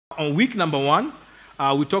on week number 1,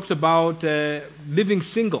 we talked about living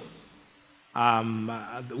single.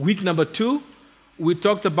 Week number 2, we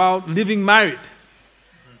talked about living married.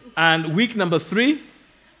 And week number 3,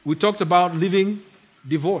 we talked about living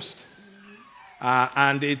divorced.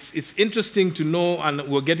 And it's interesting to know, and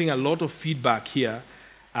we're getting a lot of feedback here.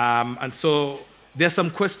 And so there's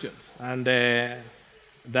some questions and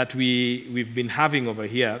that we've been having over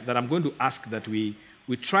here that I'm going to ask that we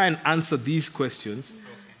try and answer these questions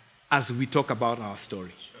as we talk about our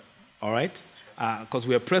story. Sure. All right? Because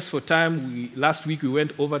we are pressed for time. Last week we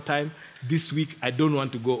went overtime. This week I don't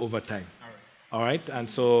want to go overtime. All right? And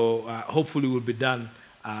so hopefully we'll be done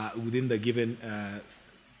within the given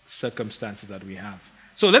circumstances that we have.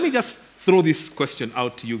 So let me just throw this question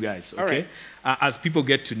out to you guys, okay? Right. As people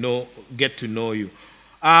get to know you.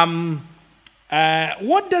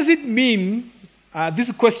 What does it mean?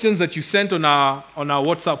 These are questions that you sent on our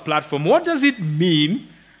WhatsApp platform. What does it mean,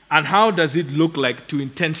 and how does it look like to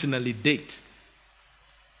intentionally date?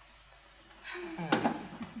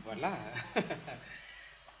 Voila.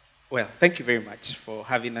 Well, thank you very much for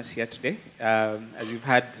having us here today. As you've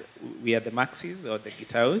heard, we are the Maxis, or the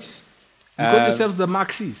Guitars. You call yourselves the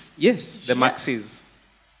Maxis? Yes, the Maxis.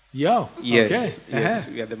 Yeah. Yes, okay. Yes,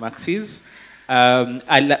 we are the Maxis.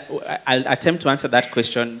 I'll attempt to answer that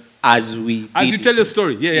question as we did you tell your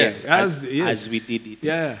story. Yeah, yes, yeah. As we did it.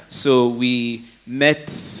 Yeah. So we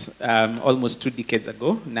met almost 2 decades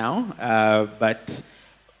ago now, but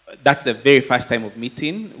that's the very first time of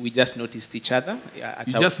meeting. We just noticed each other.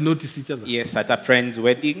 Noticed each other? Yes, at a friend's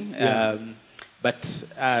wedding. Yeah. But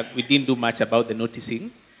we didn't do much about the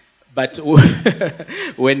noticing. But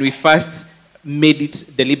when we first made it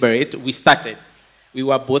deliberate, we started. We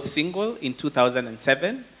were both single in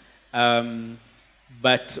 2007.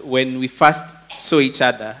 But when we first saw each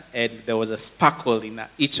other, and there was a sparkle in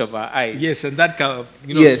each of our eyes. Yes, and that kind of,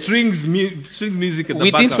 yes. string music in the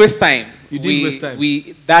We didn't waste time. You didn't waste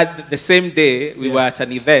time. The same day, we were at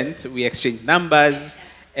an event, we exchanged numbers,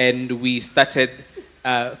 and we started,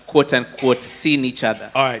 quote unquote, seeing each other.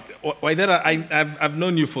 All right. Waithera, I've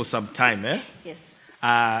known you for some time, eh? Yes.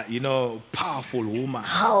 Powerful woman.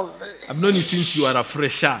 I've known you since you were a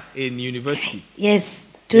fresher in university. Yes,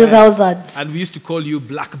 2000s. And we used to call you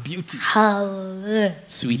Black Beauty.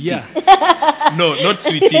 Sweetie. Yeah. No, not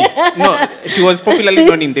Sweetie. No, she was popularly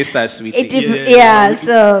known in this as Sweetie.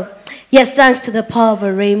 So, yes, thanks to the power of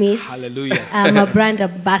Aramis. Hallelujah. I'm a brand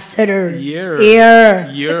ambassador. Yeah.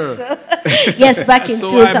 So, yes, back in 2000.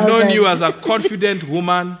 So I've known you as a confident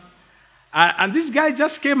woman. And this guy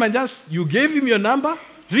just came and you gave him your number?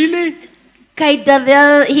 Really?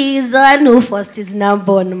 Kaida, he's the one who forced his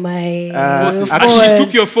number on my phone. She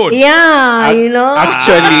took your phone? Yeah,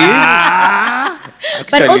 Actually,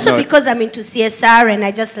 but also because I'm into CSR and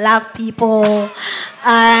I just love people,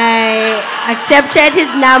 I accepted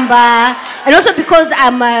his number. And also because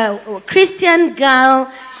I'm a Christian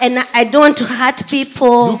girl and I don't want to hurt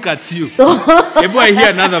people. Look at you. So Maybe I hear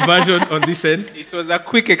another version on this end. It was a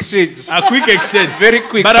quick exchange. A quick exchange. Very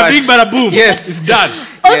quick. Bada bing, bada boom. Yes. It's done.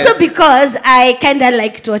 Also because I kind of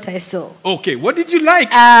liked what I saw. Okay, what did you like?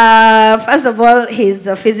 First of all, his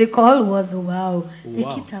physical was wow. The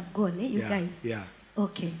kids have gone, eh, you guys? Yeah.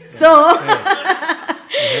 Okay. Yeah. So,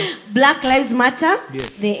 Black Lives Matter,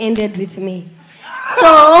 they ended with me. So,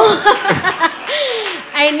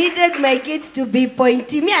 I needed my kids to be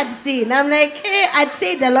pointy. Me, I'd seen. I'm like, hey, I'd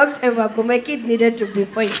said a long time ago, my kids needed to be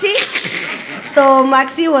pointy. So,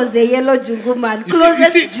 Maxi was the yellow jungu man,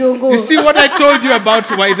 closest jungu. You see what I told you about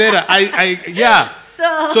Waithera? Yeah.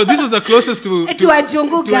 So this was the closest to a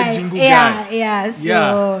jungu guy. Yeah.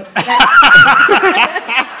 So,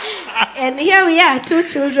 and here we are, 2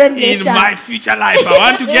 children later. In my future life, I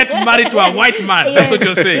want to get married to a white man. Yes. That's what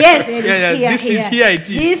you're saying. Yes. This is here it is.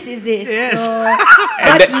 This is it. Yes. So,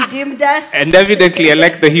 God redeemed us. And evidently, I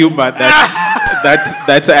like the humor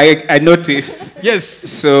that I noticed. Yes.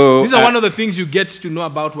 So these are one of the things you get to know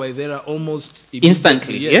about Waithera almost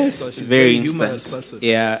instantly. Yes. Very instant. Person.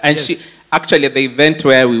 Yeah. And she actually at the event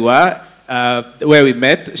where we were. Where we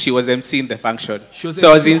met, she was emceeing the function.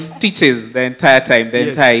 So I was in stitches the entire time, the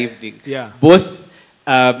entire evening. Yeah. Both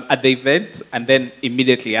at the event and then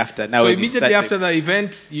immediately after. Now so immediately after the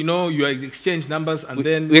event, you exchange numbers and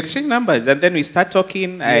then... We exchange numbers and then we start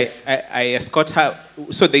talking. Yes. I escort her.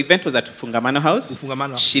 So the event was at Fungamano House.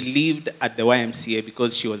 She lived at the YMCA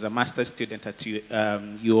because she was a master's student at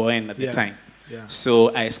UON at the time. Yeah. So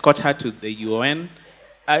I escort her to the UON.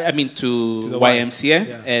 To the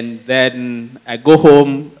YMCA, and then I go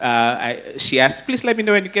home. She asked, please let me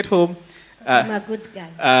know when you get home. I'm a good guy.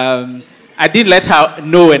 I didn't let her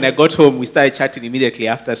know when I got home. We started chatting immediately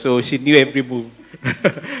after, so she knew every move.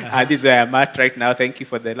 This is where I'm at right now. Thank you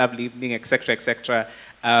for the lovely evening, etc., etc.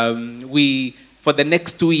 We, for the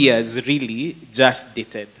next 2 years, really just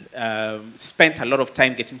dated. Spent a lot of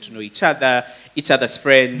time getting to know each other's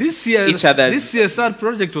friends, This CSR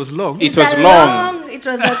project was long. It was long. It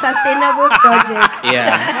was a sustainable project.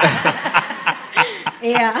 Yeah.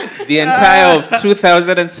 Yeah. The entire of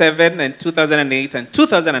 2007 and 2008 and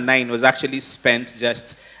 2009 was actually spent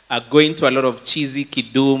just going to a lot of cheesy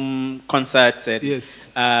kidum concerts and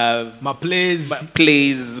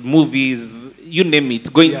plays, movies, you name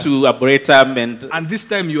it. Going to Arboretum and this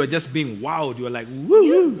time you were just being wowed. You were like,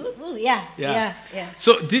 woo. Yeah.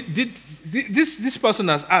 So this person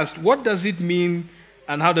has asked, what does it mean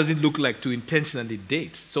and how does it look like to intentionally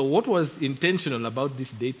date? So what was intentional about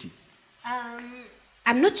this dating?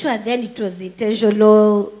 I'm not sure then it was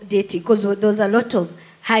intentional dating because there was a lot of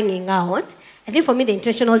hanging out. I think for me the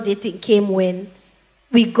intentional dating came when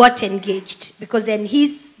we got engaged because then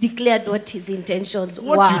he's declared what his intentions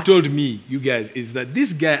were. What you told me, you guys, is that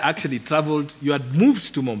this guy actually traveled, you had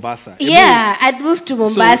moved to Mombasa. Yeah, I'd moved to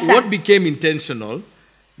Mombasa. So what became intentional?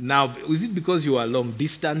 Now, was it because you were long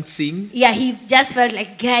distancing? Yeah, he just felt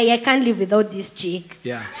like, guy, I can't live without this chick.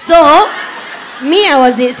 Yeah. So, me, I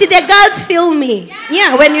was in. See, the girls feel me.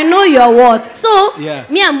 Yeah, when you know your worth. So,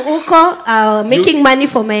 me, I'm Uko, making money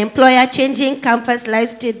for my employer, changing campus life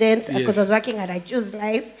students, because I was working at I Choose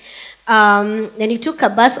Life. Then he took a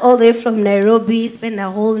bus all the way from Nairobi, spent a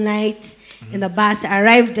whole night in the bus,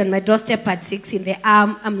 arrived on my doorstep at 6 in the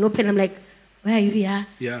arm. I'm open, I'm like, where are you here?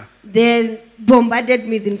 Yeah. Then bombarded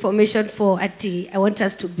me with information for Ati, I want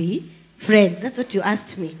us to be friends. That's what you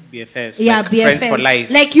asked me. BFFs. Yeah, like BFFs. Friends for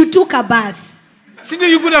life. Like you took a bus. See,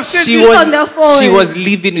 you could have said this on the phone. She was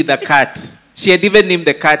living with a cat. She had even named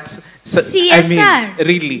the cat. CSR. I mean,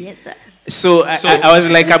 really. CSR. So I was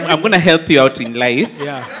like, I'm going to help you out in life.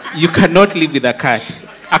 Yeah. You cannot live with a cat.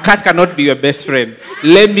 A cat cannot be your best friend.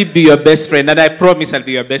 Let me be your best friend, and I promise I'll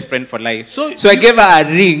be your best friend for life. So I gave her a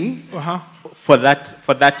ring for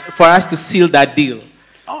us to seal that deal.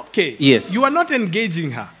 Okay. Yes. You are not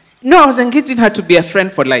engaging her. No, I was engaging her to be a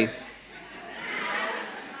friend for life.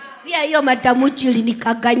 So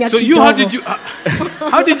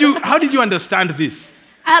how did you understand this?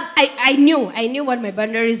 I knew what my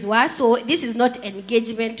boundaries were. So this is not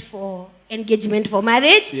engagement for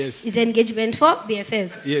marriage. Yes. It's engagement for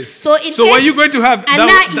BFFs. Yes. So were you going to have Anna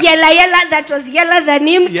Yella that was Yella the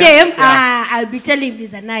name came. I'll be telling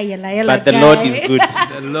this Anna Yella. But the Lord is good.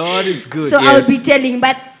 The Lord is good. So I'll be telling,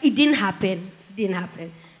 but it didn't happen.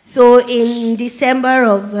 So in December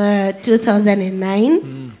of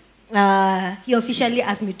 2009, he officially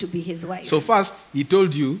asked me to be his wife. So first, he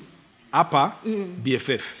told you, Apa,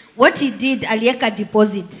 BFF. What he did, alieka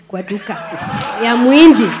deposit kwa duka. Ya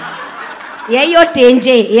muindi. Ya hiyo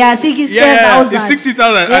tenje. Ya 60,000.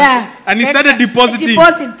 60,000. Yeah. And he started depositing.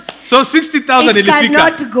 Deposit. So 60,000 it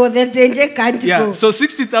cannot go. The tenje can't go. So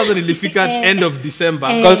 60,000 ilifika end of December.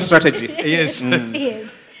 It's called strategy. Yes. Yes.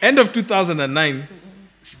 End of 2009.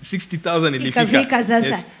 60,000 ilifika.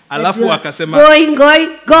 Yes. Alafu akasema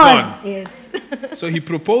gone. Yes. So he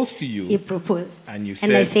proposed to you. He proposed. And you said.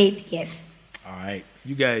 And I said yes. All right.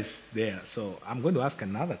 You guys there. So I'm going to ask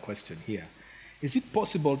another question here. Is it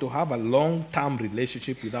possible to have a long-term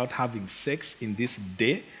relationship without having sex in this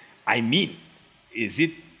day? I mean, is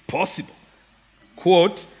it possible?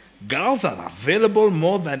 Quote, girls are available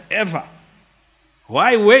more than ever.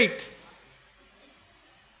 Why wait?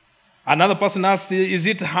 Another person asked, is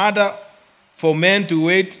it harder for men to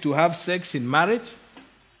wait to have sex in marriage?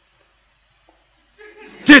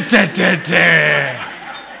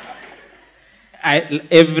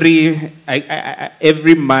 Every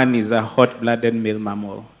man is a hot-blooded male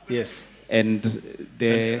mammal. Yes. And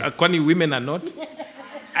kwani women are not?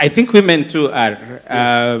 I think women too are.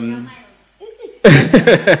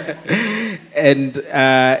 And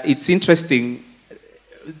it's interesting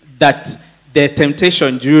that the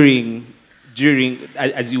temptation during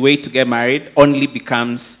as you wait to get married only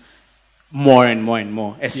becomes more and more and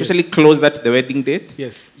more, especially closer to the wedding date.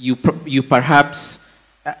 Yes. You perhaps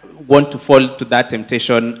want to fall to that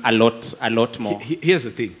temptation a lot more. Here's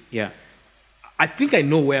the thing. Yeah. I think I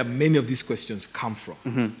know where many of these questions come from.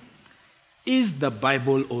 Mm-hmm. Is the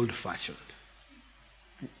Bible old-fashioned?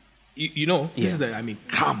 You know, this is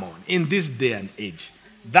come on. In this day and age,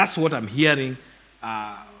 that's what I'm hearing,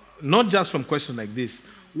 not just from questions like this.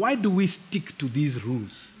 Why do we stick to these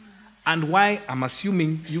rules? And why, I'm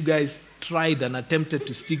assuming you guys tried and attempted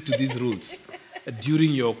to stick to these rules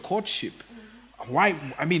during your courtship. Why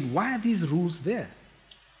are these rules there?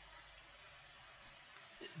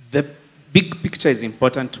 The big picture is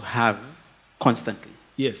important to have constantly.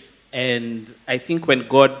 Yes. And I think when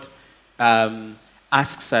God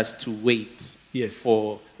asks us to wait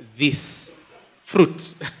for this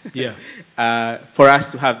fruit, for us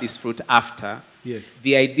to have this fruit after,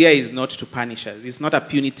 the idea is not to punish us. It's not a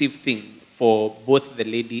punitive thing for both the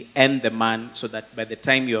lady and the man, so that by the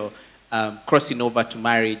time you're crossing over to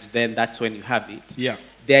marriage, then that's when you have it.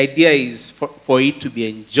 The idea is for it to be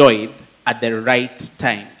enjoyed at the right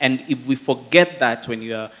time. And if we forget that when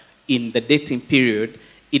you are in the dating period,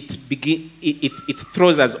 it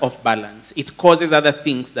throws us off balance. It causes other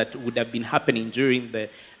things that would have been happening during the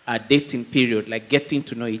dating period, like getting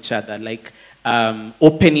to know each other, like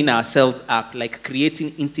opening ourselves up, like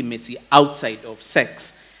creating intimacy outside of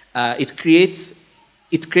sex. It creates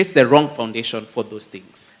the wrong foundation for those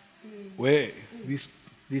things. Well,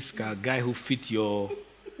 this guy who fit your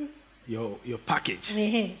package.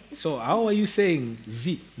 So how are you saying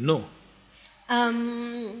Z? No.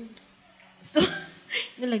 So,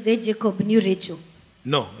 like the Jacob knew Rachel.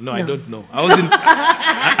 No, I don't know.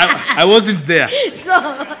 I wasn't there.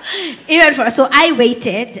 So I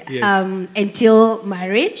waited until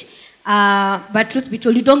marriage. But truth be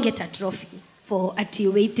told, you don't get a trophy for until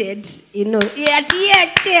you waited.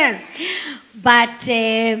 But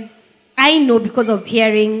I know, because of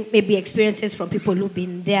hearing maybe experiences from people who've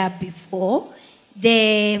been there before,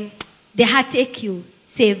 the heartache you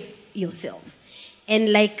save yourself.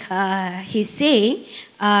 And like he's saying,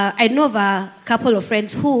 I know of a couple of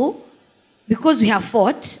friends who, because we have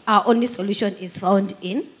fought, our only solution is found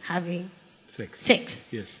in having sex.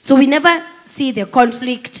 Yes. So we never see the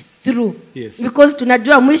conflict through. Yes. Because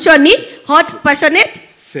tunajua mwisho ni hot, passionate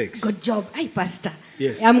sex. Good job. Hi, Pastor.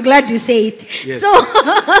 Yes. I'm glad you say it. Yes. So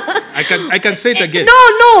I can say it again.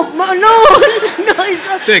 No. It's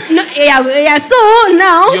not, sex. No, yeah. So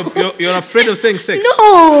now you're afraid of saying sex.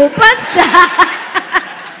 No, Pastor.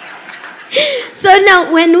 So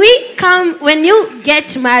now, when you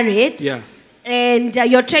get married, and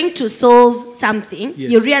you're trying to solve something,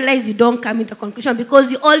 you realize you don't come into conclusion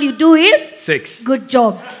because all you do is sex. Good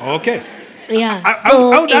job. Okay. Yeah.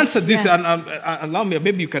 I would answer this, and allow me,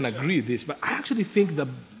 maybe you can agree with this, but I actually think that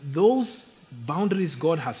those boundaries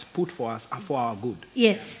God has put for us are for our good.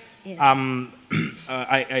 Yes.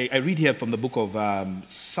 I read here from the book of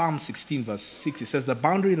Psalm 16, verse 6. It says, "The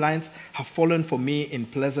boundary lines have fallen for me in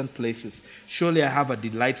pleasant places. Surely I have a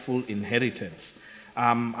delightful inheritance."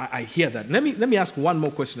 I hear that. Let me ask one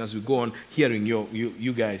more question as we go on hearing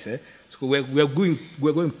you guys. So we're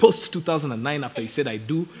going post 2009 after you said I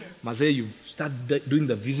do. Mazé, you start doing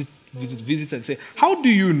the visits and say, how do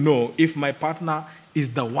you know if my partner is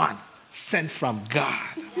the one sent from God?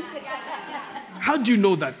 How do you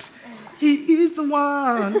know that he is the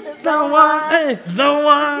one, the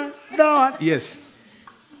one? Yes.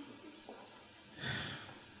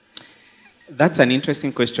 That's an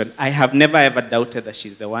interesting question. I have never ever doubted that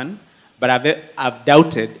she's the one, but I've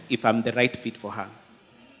doubted if I'm the right fit for her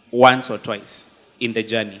once or twice in the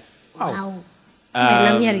journey. Wow.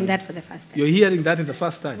 I'm hearing that for the first time. You're hearing that in the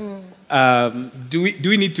first time. Do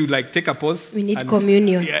we need to take a pause? We need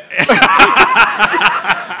communion. Yeah.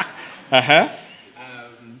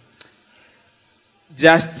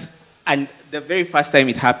 And the very first time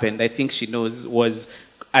it happened, I think she knows, was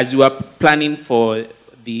as we were planning for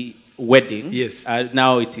the wedding. Yes.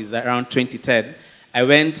 Now it is around 2010. I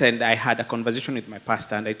went and I had a conversation with my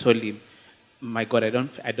pastor, and I told him, "My God, I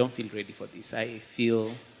don't feel ready for this. I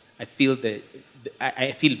feel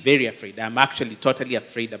very afraid. I'm actually totally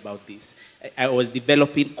afraid about this." I was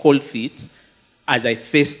developing cold feet as I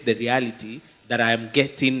faced the reality that I am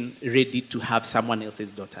getting ready to have someone else's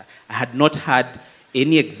daughter. I had not had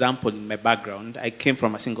any example in my background. I came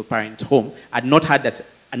from a single parent home. I had not had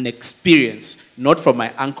an experience, not from my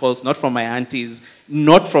uncles, not from my aunties,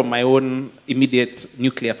 not from my own immediate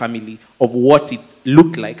nuclear family, of what it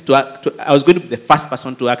looked like. I was going to be the first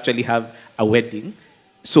person to actually have a wedding.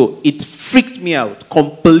 So it freaked me out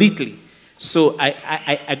completely. So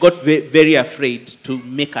I got very, very afraid to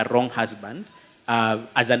make a wrong husband,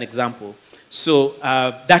 as an example. So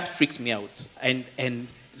that freaked me out.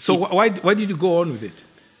 So why did you go on with it?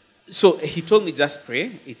 So he told me, just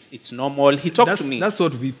pray. It's normal. He talked to me. That's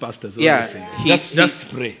what we pastors always say. Just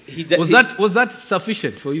pray. Was that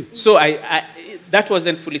sufficient for you? So that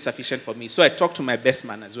wasn't fully sufficient for me. So I talked to my best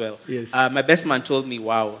man as well. Yes. My best man told me,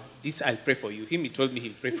 "Wow, this I'll pray for you." He told me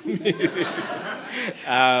he'll pray for me.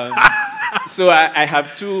 So I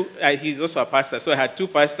have two. He's also a pastor. So I had two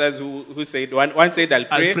pastors who said, one said, "I'll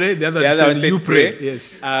pray." The other one said, "You pray."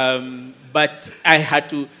 Yes. But I had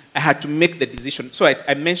to make the decision. So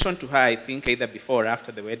I mentioned to her, I think either before or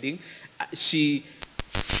after the wedding, she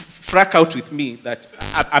frack out with me that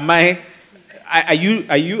are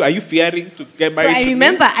you fearing to get married? So I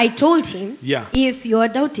remember I told him, Yeah. if you're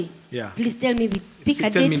doubting, Yeah. please tell me. Pick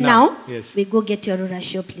a Tell me date now. now. Yes. We go get your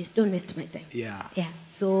ratio, please. Don't waste my time. Yeah. Yeah.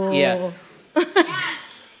 So. Yeah.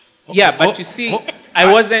 Yeah, but you see, I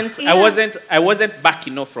wasn't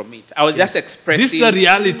backing off from it. I was just expressing. This is the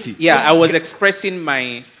reality. Yeah, I was expressing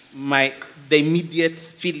the immediate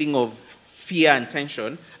feeling of fear and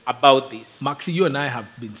tension about this. Maxi, you and I have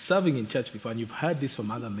been serving in church before, and you've heard this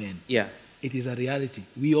from other men. Yeah. It is a reality.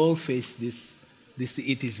 We all face this.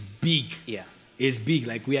 It is big. Yeah. It's big.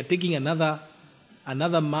 Like we are taking another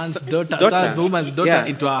man's daughter. woman's daughter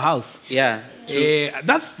into our house. Yeah.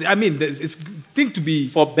 It's thing to be.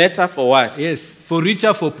 For better, for worse. Yes. For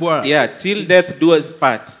richer, for poorer. Yeah. Till death do us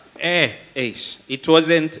part. Ish. It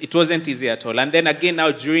wasn't easy at all. And then again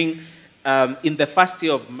now during, in the first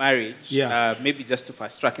year of marriage, maybe just to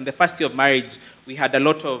fast track, in the first year of marriage, we had a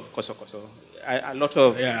lot of koso. A lot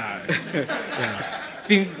of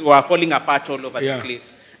things were falling apart all over the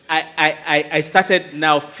place. I started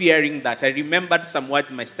now fearing that. I remembered some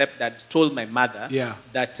words my stepdad told my mother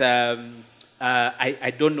that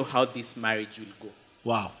I don't know how this marriage will go.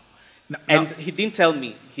 Wow. And he didn't tell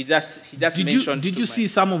me. He just mentioned. Did you see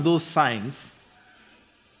some of those signs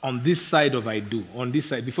on this side of I do? On this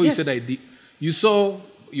side, before you said I did, you saw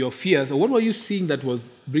your fears. Or what were you seeing that was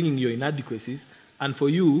bringing your inadequacies? And for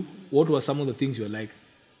you, what were some of the things you were like,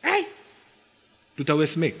 hey,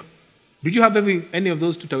 tutawesmek? Did you have any of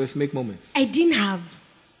those tutawesmek moments? I didn't have.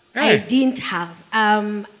 Hey. I didn't have.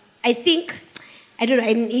 I think, I don't know,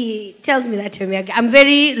 and he tells me that to me. I'm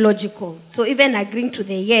very logical. So even agreeing to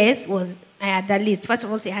the yes I had a list. First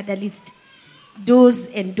of all, I had a list. Do's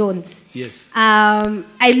and don'ts. Yes.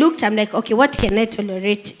 I looked, I'm like, okay, what can I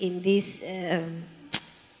tolerate in this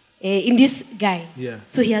guy? Yeah.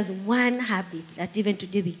 So he has one habit that even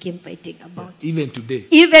today we came fighting about. Even today?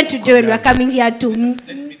 Even today when we're coming here to...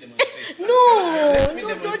 No,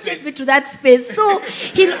 don't take me to that space. So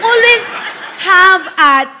he'll always have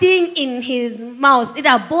a thing in his mouth, either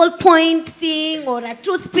a ballpoint thing or a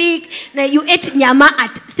toothpick. Now you ate nyama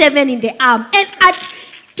at 7 in the AM, and at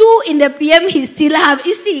 2 in the PM he still have.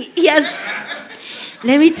 You see, he has.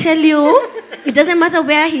 Let me tell you, it doesn't matter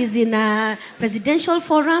where he's in a presidential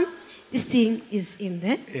forum. This thing is in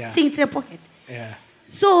there. Yeah. See, it's in a pocket. Yeah.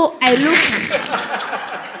 So I looked.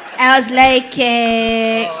 I was like,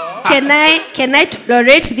 can I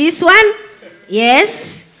tolerate this one?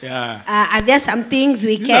 Yes. Yeah. Are there some things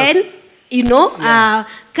we can,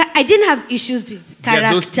 I didn't have issues with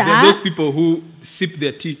character. There are those people who sip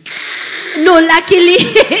their tea. No, luckily,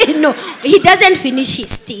 no. He doesn't finish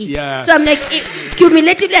his tea. Yeah. So I'm like,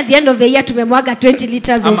 cumulatively at the end of the year, tumemwaga 20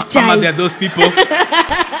 liters of chai. There are those people.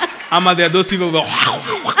 There are those people who go,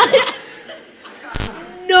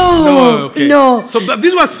 No. So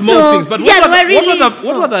these were small things. But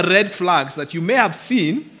what were the red flags that you may have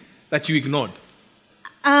seen that you ignored?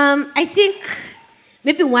 I think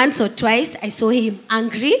maybe once or twice I saw him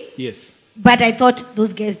angry. Yes. But I thought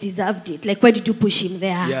those guys deserved it. Like, why did you push him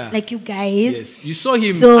there? Yeah. Like, you guys. Yes. You saw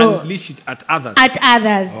him unleash it at others. At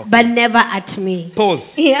others, but never at me.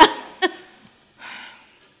 Pause. Yeah.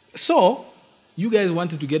 So, you guys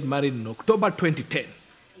wanted to get married in October 2010.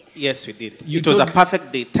 Yes, we did. It was a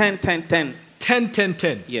perfect day. 10-10-10.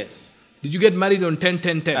 10-10-10. Yes. Did you get married on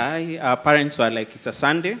 10-10-10? Our parents were like, it's a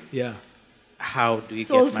Sunday. Yeah. How do we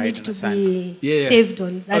Souls get married need on a to Sunday? be saved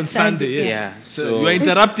on that Sunday. Yes. Yeah. So you are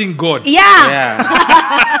interrupting God.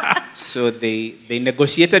 Yeah. So they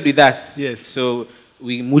negotiated with us. Yes. So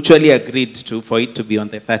we mutually agreed for it to be on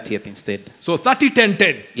the 30th instead. So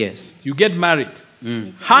 30-10-10. Yes. You get married.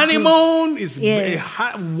 Honeymoon is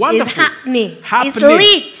wonderful. It's happening. Happening.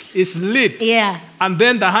 It's lit. It's lit. Yeah. And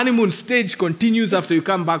then the honeymoon stage continues after you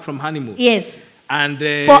come back from honeymoon. Yes. And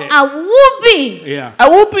for a whooping. Yeah. A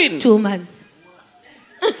whooping. 2 months.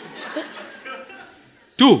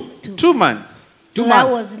 2 months. So that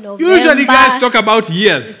was November. Usually guys talk about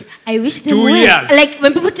years. I wish them 2 well. years. Like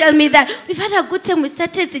when people tell me that we've had a good time, we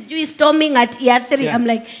started storming at year 3. I'm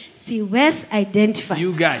like, see, where's identify?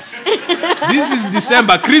 You guys. This is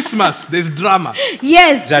December, Christmas. There's drama.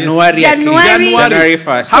 Yes. January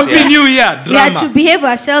 1st. Happy New Year. Drama. We had to behave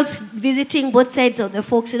ourselves, visiting both sides of the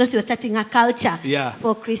folks. So we're starting a culture. Yeah.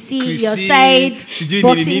 For Chrissy, your side. Sijui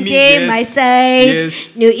Boxing nini, Day, yes. my side.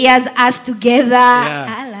 Yes. New Year's, us together.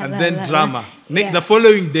 Yeah. And then drama. Yeah. The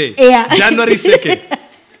following day. Yeah. January 2nd.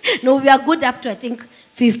 No, we are good up to, I think,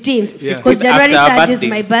 15th. Yeah. Because January After 3rd is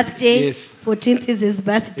my birthday. Yes. 14th is his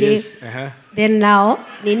birthday. Yes. Uh-huh. Then now,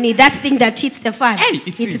 Nini, that thing that hits the fan. Hey, it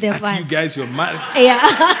hits seems the that fan. you guys, you're married. Yeah.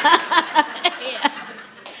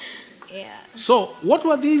 So, what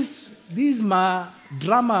were these these my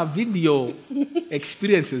drama video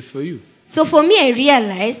experiences for you? So for me, I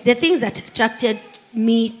realized the things that attracted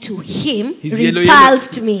me to him His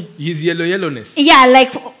repulsed me. His yellowness. Yeah,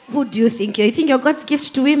 like, who do you think you're? You think you're God's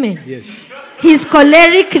gift to women? Yes. His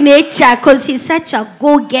choleric nature, because he's such a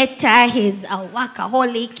go-getter, he's a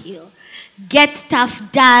workaholic, he'll get stuff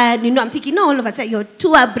done. You know, I'm thinking, no, all of a sudden you're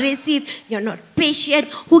too abrasive, you're not patient.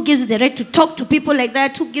 Who gives you the right to talk to people like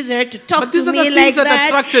that? Who gives you the right to talk to me like that?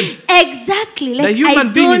 Attracted. Exactly. Like, the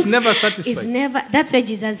human being is never satisfied. Is never. That's why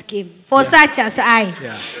Jesus came, for such as I.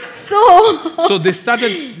 Yeah. So they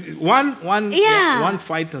started one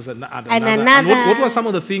fight as another. And what were some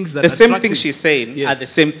of the things that the same things she's saying are the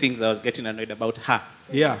same things I was getting annoyed about her.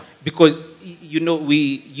 Yeah. Because you know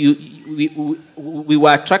we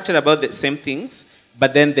were attracted about the same things,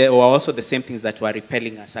 but then there were also the same things that were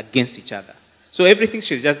repelling us against each other. So everything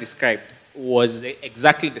she's just described was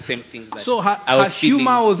exactly the same things that I was feeling. Her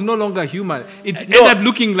humor was no longer humor. It ended up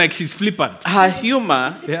looking like she's flippant. Her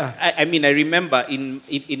humor, I mean, I remember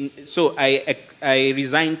so I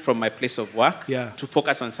resigned from my place of work to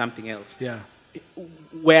focus on something else. Yeah.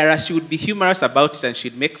 Whereas she would be humorous about it and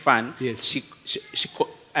she'd make fun. Yes. She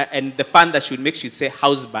and the fun that she would make, she'd say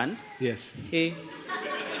house band. Yes. Hey.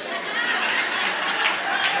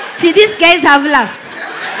 See, these guys have laughed.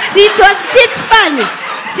 See, it's funny.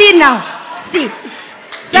 See now. See.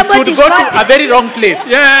 Somebody it would go to a very wrong place.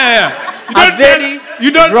 Yeah.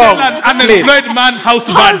 You don't tell an unemployed man house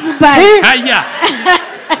band.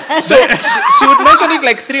 So she would mention it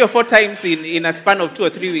like 3 or 4 times in a span of 2 or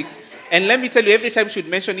 3 weeks. And let me tell you, every time she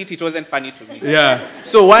would mention it, it wasn't funny to me. Yeah.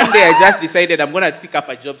 So one day I just decided I'm going to pick up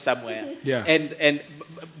a job somewhere. Yeah. And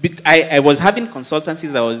I was having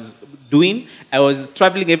consultancies I was doing. I was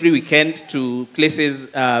traveling every weekend to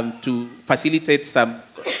places to facilitate some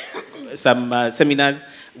seminars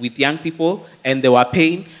with young people, and they were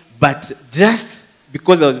paying. But just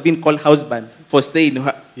because I was being called house band for staying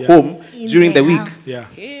home during the week. Yeah.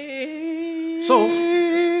 So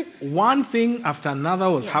one thing after another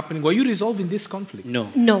was happening. Were you resolving this conflict?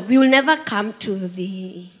 No. No, we will never come to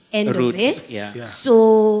the end of it. Yeah.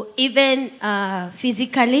 So even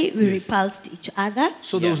physically, we repulsed each other.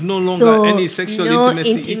 So there was no longer any sexual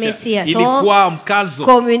intimacy at all.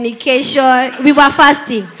 Communication. We were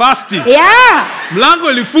fasting. Yeah.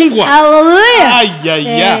 Mlango ilifungwa.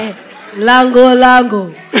 Hallelujah.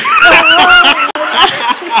 Lango.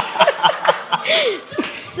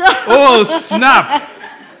 Oh, snap.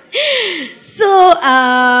 So,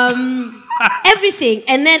 everything.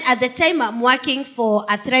 And then at the time, I'm working for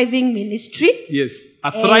a thriving ministry. Yes,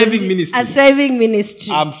 a thriving ministry. A thriving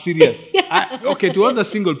ministry. I'm serious. Okay, to all the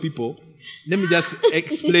single people, let me just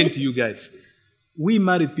explain to you guys. We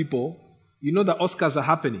married people, you know the Oscars are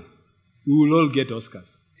happening. We will all get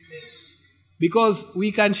Oscars. Because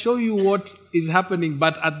we can show you what is happening,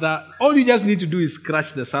 but all you just need to do is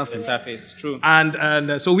scratch the surface. The surface, true.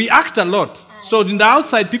 And so we act a lot. So in the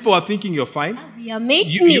outside, people are thinking you're fine. We are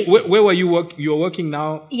making it. Where were you You're working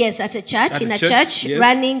now? Yes, at a church. In a church, yes.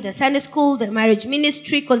 Running the Sunday school, the marriage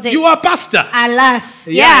ministry. You are a pastor. Alas.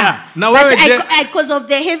 Yeah. Now, but because of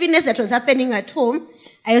the heaviness that was happening at home,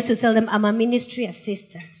 I used to tell them, I'm a ministry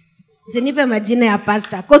assistant. Usinipe majina ya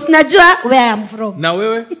pastor. Because najua where I'm from.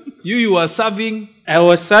 Now, you were serving. I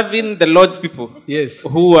was serving the Lord's people. Yes.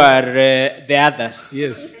 Who are the others.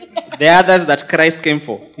 Yes. The others that Christ came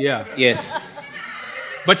for. Yeah. Yes.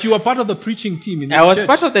 But you were part of the preaching team in this I was church.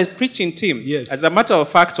 part of the preaching team. Yes. As a matter of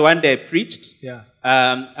fact, one day I preached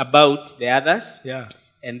about the others. Yeah.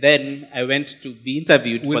 And then I went to be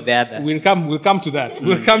interviewed for the others. We'll come to that.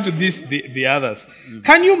 We'll come to the others.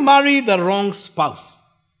 Can you marry the wrong spouse?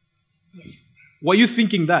 Yes. Were you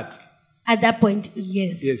thinking that? At that point,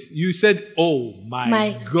 yes. Yes. You said, oh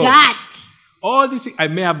my God. All these things, I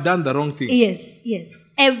may have done the wrong thing. Yes.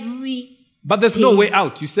 But there's no way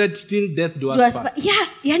out. You said, till death do us part. Yeah,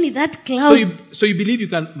 yani that clause. So you believe you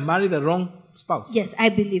can marry the wrong spouse? Yes, I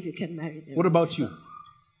believe you can marry the What wrong about spouse. you?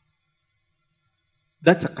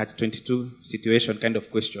 That's a catch-22 situation kind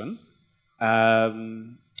of question.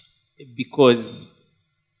 Because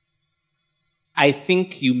I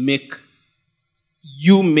think you make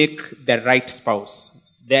the right spouse.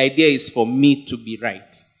 The idea is for me to be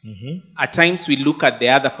right. Mm-hmm. At times we look at the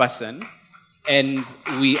other person and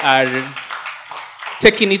we are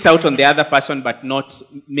taking it out on the other person but not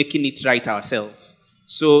making it right ourselves.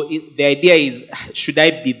 So the idea is, should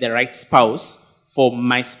I be the right spouse for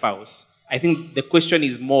my spouse? I think the question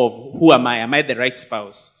is more of, who am I? Am I the right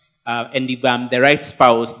spouse? And if I'm the right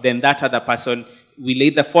spouse, then that other person will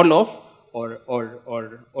either fall off or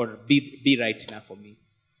be right enough for me.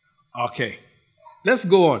 Okay. Let's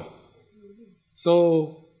go on.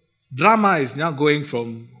 So, drama is now going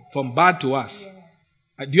from bad to worse.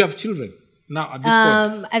 Do you have children now at this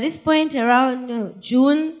point? At this point, around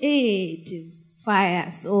June, it is fire.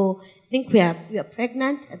 So I think we are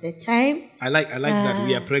pregnant at the time. I like that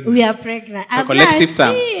we are pregnant. We are pregnant. It's a collective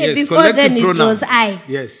term. Yes, before collective then pronoun. it was I.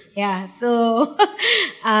 Yes. Yeah. So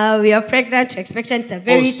we are pregnant. Expectant. It's a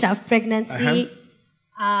very tough pregnancy.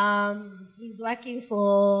 He's working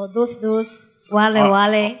for those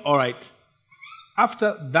wale. All right.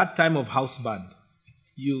 After that time of house band,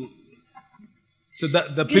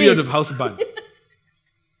 the period of house band.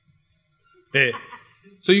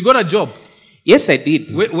 So you got a job. Yes, I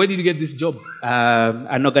did. Where did you get this job?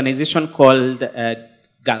 An organization called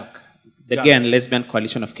GALC, the Gay and Lesbian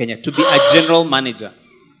Coalition of Kenya, to be a general manager.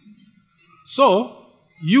 So,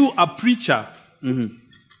 you a preacher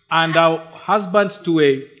and a husband to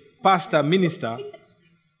a pastor, minister.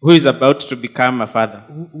 Who is about to become a father.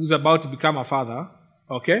 Who's about to become a father,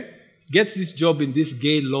 okay, gets this job in this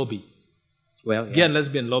gay lobby. Well, yeah. Gay and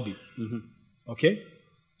lesbian lobby. Okay?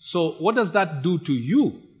 So, what does that do to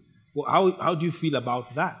you? How do you feel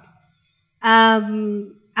about that?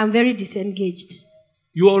 I'm very disengaged.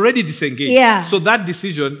 You're already disengaged. Yeah. So that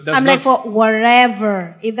decision does I'm not... like, for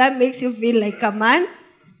whatever. If that makes you feel like a man,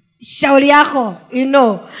 shauri yako, you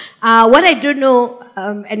know. What I don't know,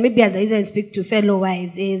 and maybe as I usually speak to fellow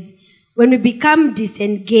wives, is when we become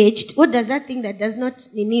disengaged, what does that thing that does not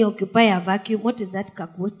occupy a vacuum, what is that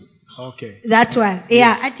kakut? Okay. That one.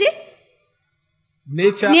 Yeah. Ati?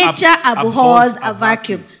 Nature abhors a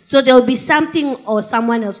vacuum. So there will be something or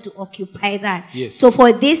someone else to occupy that. Yes. So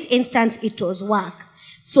for this instance, it was work.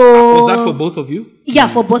 So was that for both of you? Yeah,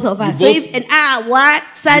 for both of us. So if what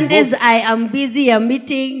Sundays I am busy, I'm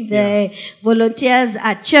meeting the volunteers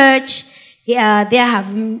at church. They're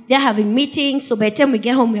having meetings. So by the time we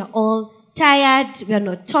get home, we're all tired. We are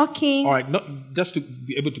not talking. All right. Just to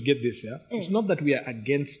be able to get this, yeah. It's not that we are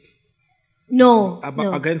against. No.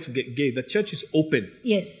 Against gay. The church is open.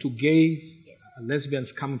 Yes. To gays and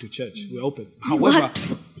lesbians coming to church. We're open. However,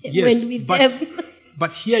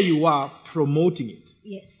 but here you are promoting it.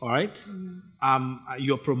 Yes. All right.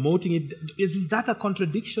 You're promoting it. Isn't that a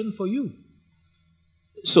contradiction for you?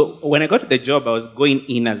 So when I got the job, I was going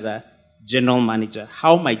in as a general manager.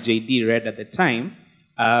 How my JD read at the time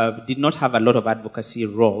did not have a lot of advocacy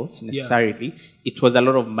roles necessarily. Yeah. It was a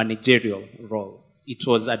lot of managerial role. It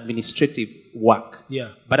was administrative work. Yeah.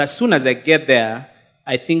 But as soon as I get there,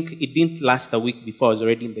 I think it didn't last a week before I was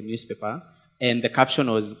already in the newspaper, and the caption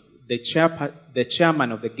was, the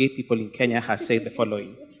chairman of the gay people in Kenya has said the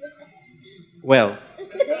following. Well,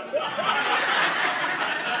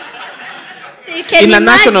 so you can in a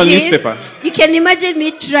national newspaper. You can imagine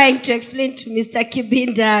me trying to explain to Mr.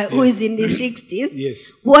 Kibinda, who is in the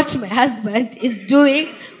 60s, what my husband is doing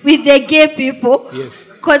with the gay people,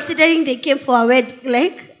 considering they came for a wedding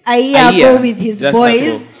like a year ago with his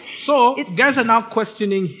boys. So, guys are now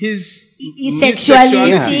questioning his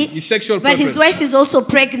sexuality, his sexual but preference. his wife is also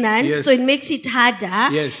pregnant, so it makes it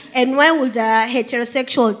harder. Yes. And why would a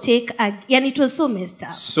heterosexual take and it was so messed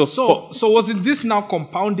up. So wasn't this now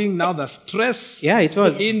compounding now the stress? Yeah, it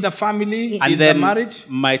was in the family, and in then the marriage.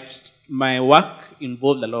 My work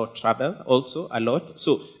involved a lot of travel, also a lot.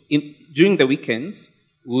 So during the weekends,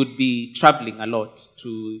 we would be traveling a lot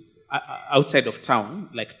to outside of town,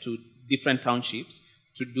 like to different townships,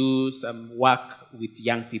 to do some work with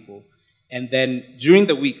young people. And then during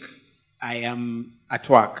the week, I am at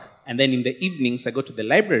work. And then in the evenings, I go to the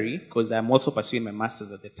library because I'm also pursuing my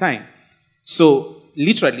master's at the time. So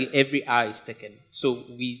literally every hour is taken. So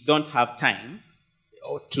we don't have time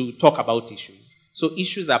to talk about issues. So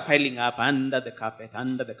issues are piling up under the carpet.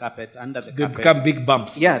 They become big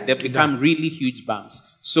bumps. Yeah, they become really huge bumps.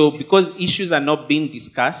 So because issues are not being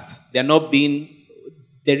discussed, there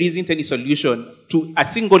isn't any solution to a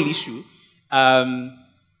single issue.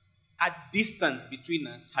 A distance between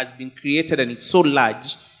us has been created, and it's so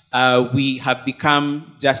large, we have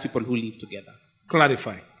become just people who live together.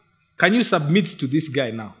 Clarify. Can you submit to this guy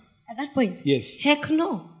now? At that point? Yes. Heck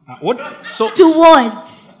no. What? So to what?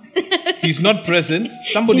 He's not present.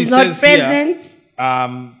 Somebody he's says not present.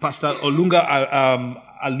 Here, Pastor Olunga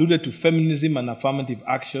alluded to feminism and affirmative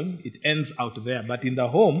action. It ends out there. But in the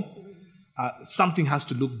home, something has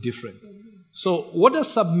to look different. So what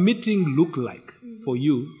does submitting look like for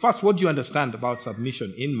you? First, what do you understand about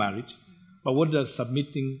submission in marriage? But what was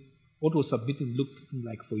submitting look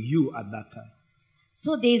like for you at that time?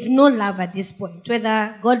 So there is no love at this point,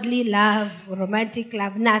 whether godly love, romantic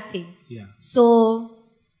love, nothing. Yeah. So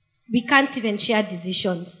we can't even share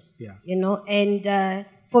decisions. Yeah. You know, and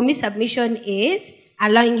for me, submission is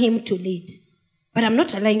allowing him to lead. But I'm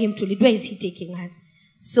not allowing him to lead. Where is he taking us?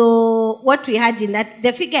 So what we had in that,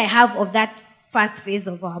 the figure I have of that first phase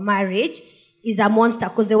of our marriage is a monster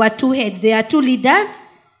because there were two heads. There are two leaders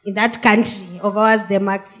in that country of ours, the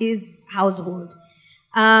Maxis household.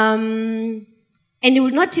 And he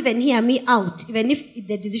will not even hear me out, even if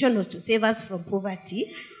the decision was to save us from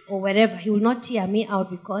poverty or wherever. He will not hear me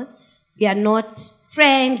out because we are not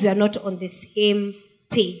friends, we are not on the same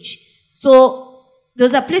page. So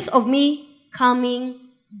there's a place of me calming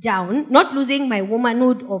down, not losing my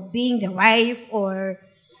womanhood or being the wife or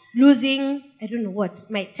losing, I don't know what,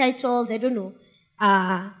 my titles, I don't know,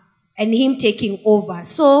 and him taking over.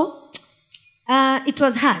 So it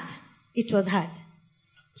was hard. It was hard.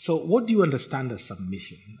 So what do you understand as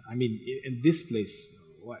submission? I mean, in this place,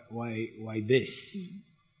 why this?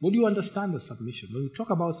 What do you understand as submission? When we talk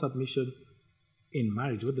about submission in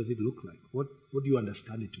marriage, what does it look like? What do you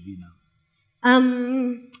understand it to be now?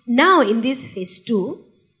 Now in this phase 2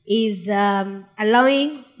 is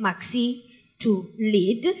allowing Maxi to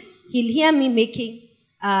lead. He'll hear me making,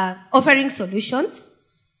 offering solutions.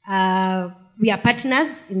 We are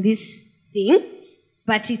partners in this thing,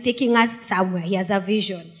 but he's taking us somewhere. He has a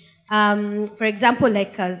vision. For example,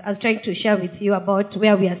 like I was trying to share with you about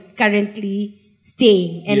where we are currently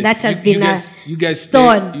staying, and yes, that has been you guys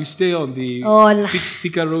stone. You stay on the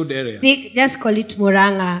Thika Road area. Just call it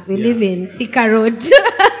Muranga. We live in Thika Road.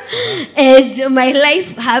 And my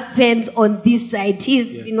life happens on this side.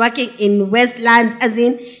 He's been working in Westlands, as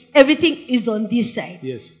in everything is on this side.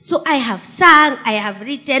 Yes. So I have sung, I have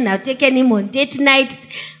written, I've taken him on date nights.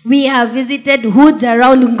 We have visited hoods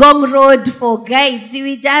around Ngong Road for guides.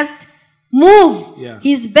 We just move. Yeah.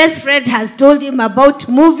 His best friend has told him about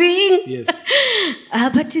moving. Yes.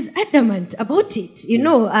 But he's adamant about it. You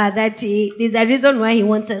know, that there's a reason why he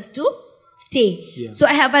wants us to stay. Yeah. So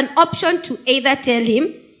I have an option to either tell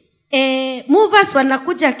him, movers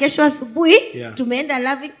wanakuja kesho asubuhi, tumeenda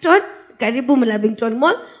Lavington, karibu Lavington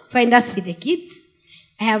Mall, find us with the kids.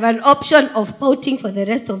 I have an option of pouting for the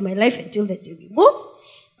rest of my life until the day we move.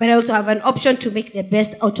 But I also have an option to make the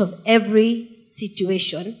best out of every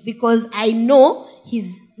situation because I know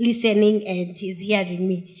he's listening and he's hearing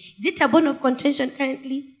me. Is it a bone of contention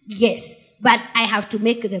currently? Yes. But I have to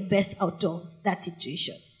make the best out of that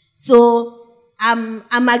situation. So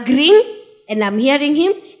I'm agreeing and I'm hearing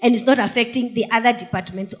him, and it's not affecting the other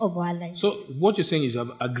departments of our lives. So what you're saying is you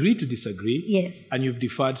have agreed to disagree. Yes. And you've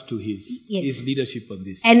deferred to his leadership on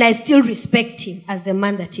this. And I still respect him as the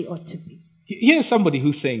man that he ought to be. Here's somebody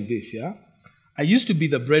who's saying this, yeah? I used to be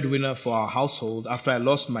the breadwinner for our household after I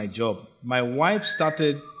lost my job. My wife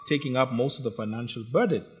started taking up most of the financial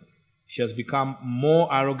burden. She has become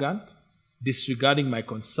more arrogant, disregarding my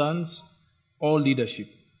concerns or leadership.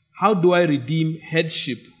 How do I redeem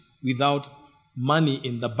headship without money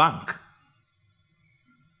in the bank?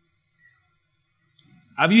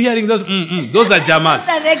 Are you hearing those? Those are jamas. Those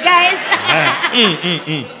are the guys.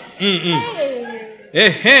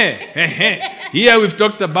 Here we've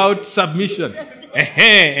talked about submission.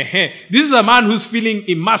 This is a man who's feeling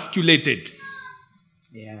emasculated.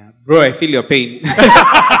 Yeah, bro, I feel your pain.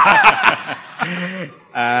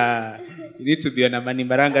 You need to be on a Mani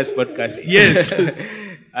Maranga's podcast. Yes.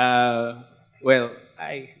 Well,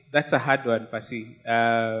 that's a hard one, Pasi.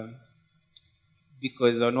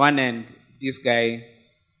 Because on one end, this guy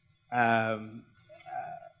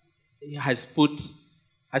has put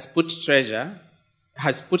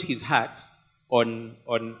his heart on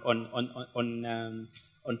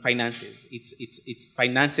finances. It's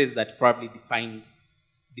finances that probably defined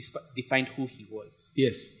who he was.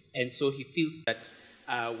 Yes. And so he feels that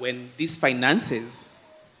when these finances,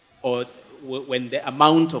 or when the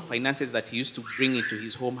amount of finances that he used to bring into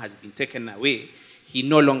his home has been taken away, he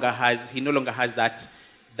no longer has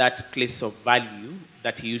that place of value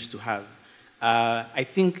that he used to have. I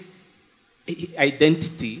think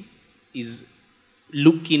identity is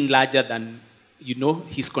looking larger than,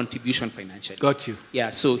 his contribution financially. Got you. Yeah,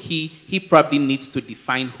 so he probably needs to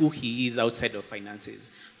define who he is outside of finances,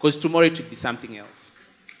 because tomorrow it will be something else.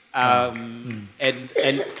 And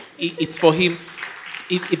it's for him.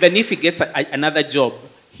 Even if he gets another job,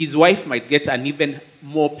 his wife might get an even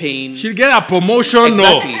more paying. She'll get a promotion.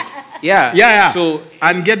 Exactly. No. Yeah. So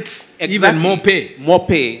and get even more pay. More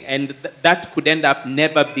pay, and that could end up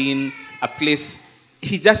never being a place.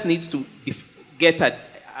 He just needs to get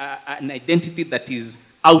an identity that is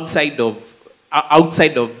outside of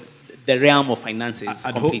the realm of finances.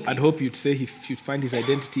 I'd hope you'd say he should find his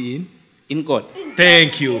identity in God.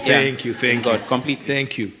 Thank you. In God, completely.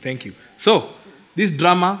 Thank you. So, this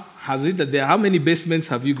drama has it that there. How many basements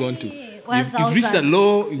have you gone to? You've reached the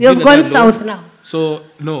low. You've gone south now. So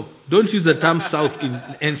no, don't use the term south in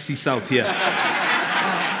NC South here.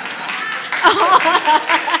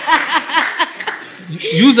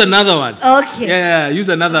 Use another one. Okay. Yeah, use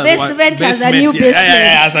another basement one. Basement as a new basement.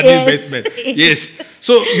 Yeah, as a new basement. Yes.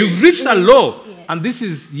 So you've reached a low, and this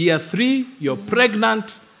is year 3. You're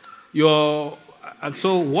pregnant. And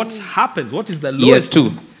so what's happened? What is the lowest? Year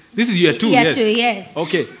 2. This is year 2. Year 2, yes.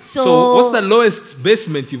 Okay. So what's the lowest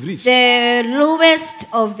basement you've reached? The lowest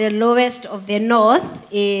of the north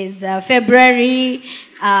is February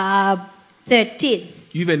 13th.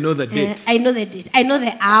 You even know the date? I know the date. I know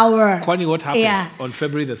the hour. Kwani, what happened on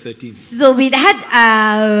February the 13th? So we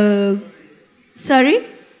had, sorry?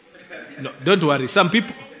 No, don't worry. Some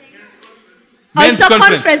people... It's a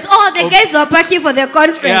conference. Oh, the guys were packing for the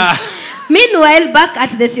conference. Yeah. Meanwhile, back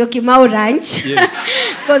at the Syokimau Ranch, yes,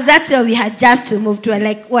 because that's where we had just moved to,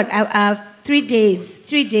 3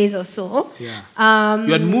 days or so. Yeah.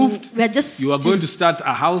 You had moved. You were going to start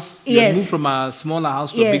a house. You had moved from a smaller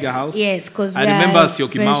house to a bigger house. Yes, because I remember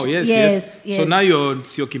Syokimau. Yes. So now you're in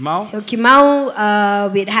Syokimau. Syokimau,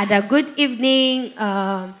 we had a good evening.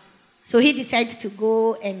 So he decides to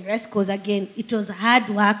go and rest because again, it was hard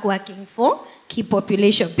work working for key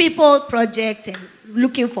population people, projects, and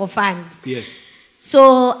looking for funds. Yes.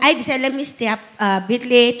 So I decided, let me stay up a bit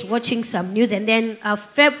late watching some news. And then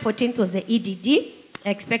Feb 14th was the EDD,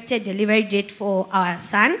 expected delivery date for our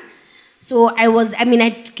son. So I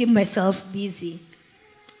had to keep myself busy.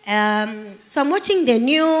 So I'm watching the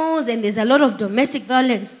news and there's a lot of domestic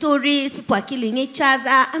violence stories. People are killing each other.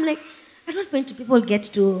 I'm like, I don't want people get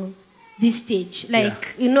to this stage.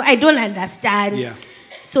 I don't understand. Yeah.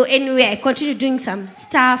 So anyway, I continue doing some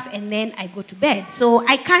stuff and then I go to bed. So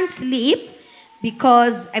I can't sleep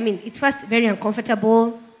because, it's first very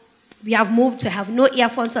uncomfortable. We have moved to have no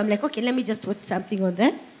earphones. So I'm like, okay, let me just watch something on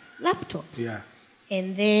the laptop. Yeah.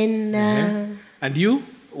 And then... And you?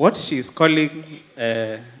 What she's calling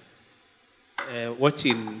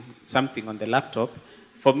watching something on the laptop,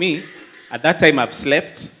 for me, at that time I've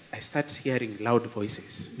slept, I start hearing loud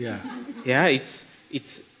voices. Yeah. Yeah,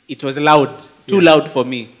 it was loud. Too loud for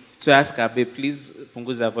me. So I asked her, babe, please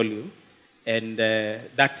punguza volume. And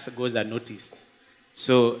that goes unnoticed.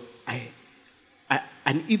 So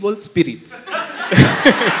an evil spirit.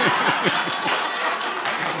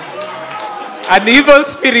 An evil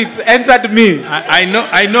spirit entered me. I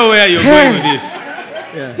know where you're going with this.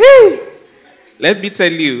 Yeah. Let me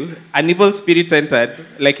tell you, an evil spirit entered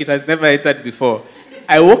like it has never entered before.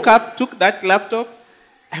 I woke up, took that laptop,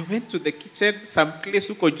 I went to the kitchen, some clay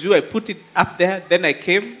sukoju, I put it up there, then I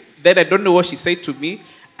came, then I don't know what she said to me.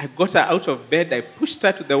 I got her out of bed, I pushed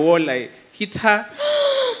her to the wall, I hit her.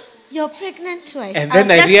 You're pregnant twice. And then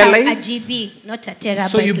I realized... a GB, not a terabyte.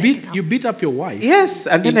 So you beat up your wife? Yes,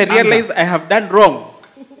 and then I realized I have done wrong.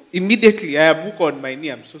 Immediately, I am on my knee.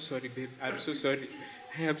 I'm so sorry, babe. I'm so sorry.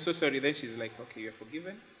 I am so sorry. Then she's like, okay, you're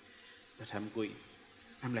forgiven, but I'm going.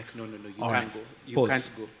 I'm like, no, you can't go. You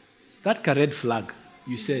can't go. That's a red flag.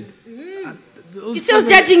 You said. You still was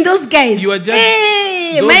judging those guys. You were judging.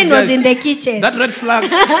 Hey, mine was in the kitchen. That red flag.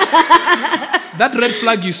 That red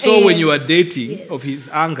flag you saw when you were dating of his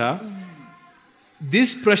anger.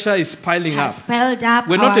 This pressure is piling up. Piled up.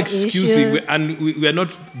 We're not excusing, and we are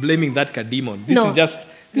not blaming that demon. This is just.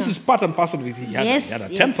 This is part and parcel of it. He had a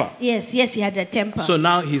temper. Yes, he had a temper. So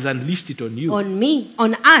now he's unleashed it on you. On me,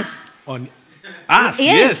 on us. On us.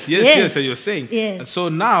 Yes. And you're saying. Yes. And so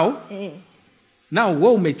now. Now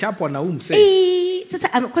wewe umechapwa na msee. Sasa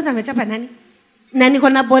kwanza amechapa nani? Na niko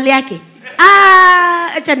na ball yake.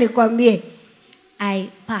 Acha nikwambie. I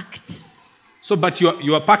packed. So but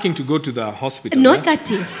you are packing to go to the hospital.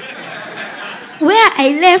 Negative. Where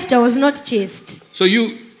I left I was not chased. So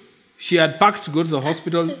she had packed to go to the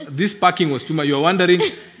hospital. This packing was too much. You were wondering,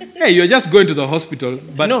 hey, you're just going to the hospital,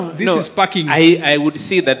 but this is packing. I would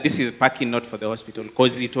say that this is packing not for the hospital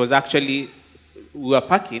because it was actually we were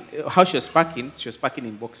packing. How she was packing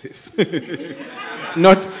in boxes.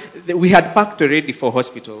 We had packed already for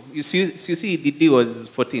hospital. You see, DD was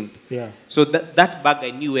 14th. Yeah. So that bag, I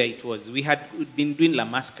knew where it was. We had been doing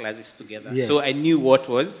Lamas classes together. Yes. So I knew what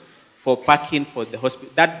was for packing for the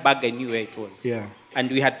hospital. That bag, I knew where it was. Yeah. And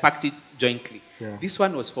we had packed it jointly. Yeah. This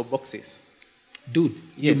one was for boxes. Dude,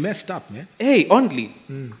 yes. You messed up, man. Hey, only.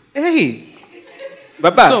 Hey.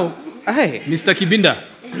 Baba. So, hey. Mr. Kibinda,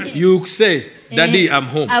 you say, Daddy, I'm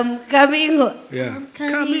home. I'm coming home. Yeah. I'm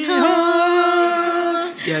coming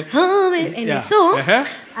home. Yeah. Home. And so,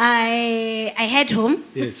 I head home.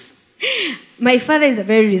 Yes. My father is a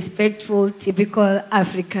very respectful, typical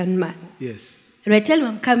African man. Yes. And I tell him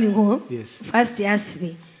I'm coming home. Yes. First he asks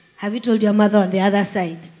me, have you told your mother on the other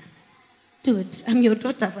side? Dude, I'm your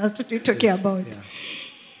daughter first. What are you talking about? Yeah.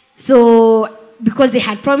 So because they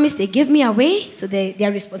had promised, they gave me away, so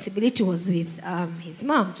their responsibility was with his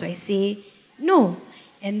mom. So I say, no.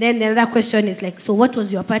 And then the other question is like, so what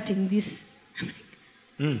was your part in this?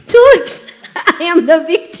 Dude, I am the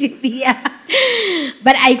victim here.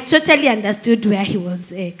 But I totally understood where he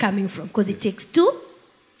was coming from, because it takes two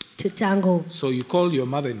to tango. So you called your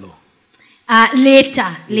mother-in-law?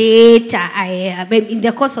 Later. In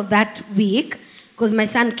the course of that week, because my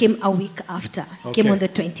son came a week after. He came on the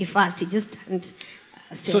 21st. He just turned.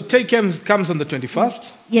 So Tay comes on the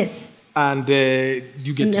 21st? Yes. And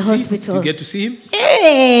you get in to the see hospital. You get to see him?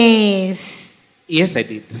 Yes. Yes, I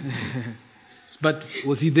did. But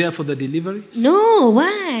was he there for the delivery? No,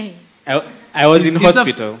 why? I was in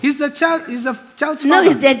hospital. He's the child's father. No,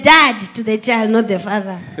 he's the dad to the child, not the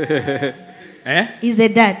father. He's the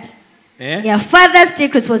dad. Yeah, fathers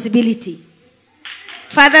take responsibility.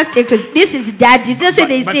 Fathers take responsibility. This is dad. That's what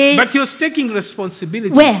they say. But he was taking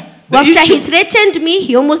responsibility. Where? After he threatened me,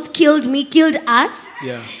 he almost killed me, killed us.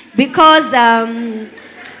 Yeah. Because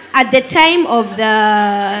at the time of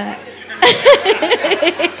the...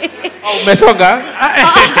 Oh, Mesonga.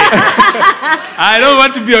 I don't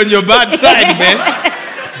want to be on your bad side, man.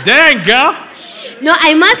 Dang, girl. No,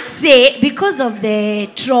 I must say, because of the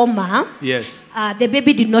trauma, yes, the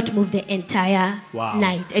baby did not move the entire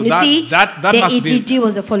night. So and you see, that the EDD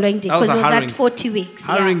was the following day, because it was at 40 weeks.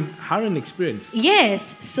 Harrowing experience.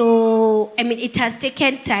 Yes. So, I mean, it has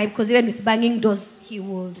taken time, because even with banging doors, he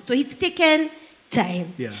would. So it's taken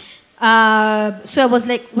time. Yeah. So I was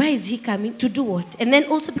like, why is he coming? To do what? And then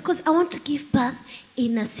also because I want to give birth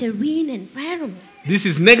in a serene environment. This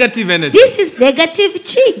is negative energy. This is negative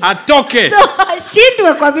chi. Atoke. So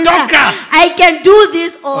I can do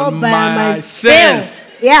this all by myself.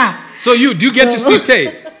 Yeah. So do you get to see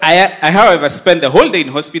Tay? I, however, spent the whole day in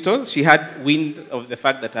hospital. She had wind of the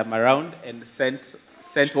fact that I'm around and sent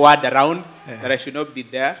word around that I should not be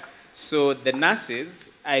there. So the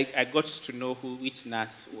nurses, I got to know which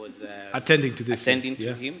nurse was attending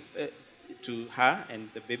to him, to her and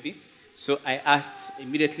the baby. So I asked,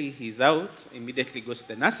 immediately he's out, immediately goes to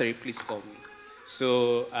the nursery, please call me.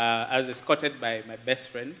 So I was escorted by my best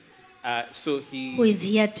friend. Who is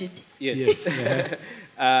here today? Yes.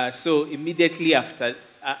 So immediately after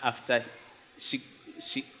she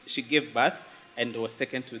gave birth and was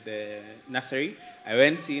taken to the nursery, I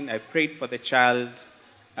went in, I prayed for the child,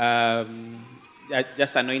 I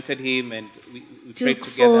just anointed him, and we prayed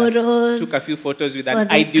together. Took a few photos with an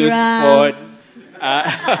ideal spot.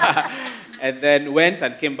 And then went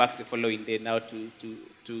and came back the following day.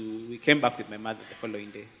 We came back with my mother the following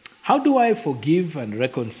day. How do I forgive and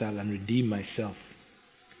reconcile and redeem myself?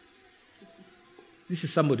 This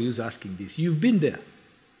is somebody who's asking this. You've been there.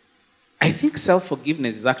 I think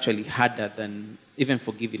self-forgiveness is actually harder than even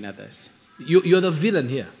forgiving others. You're the villain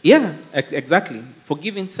here. Yeah, exactly.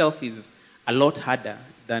 Forgiving self is a lot harder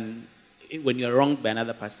than when you're wronged by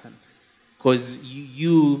another person. Because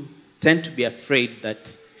you tend to be afraid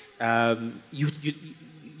that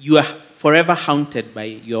you are forever haunted by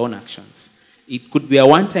your own actions. It could be a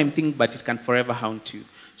one-time thing, but it can forever haunt you.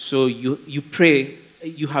 So you pray,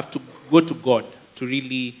 you have to go to God to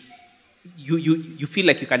really, you feel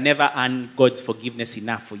like you can never earn God's forgiveness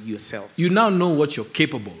enough for yourself. You now know what you're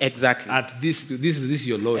capable. Exactly. At this is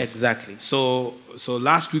your lowest. Exactly. So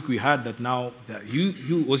last week we heard that now that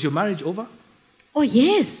you was your marriage over? Oh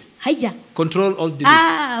yes. Hiya. Control all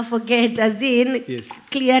delete. Forget, as in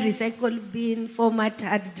clear, recycle bin, format,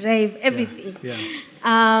 hard drive, everything.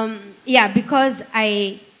 Yeah. Because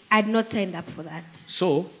I had not signed up for that.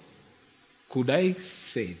 So, could I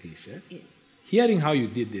say this? Yes. Hearing how you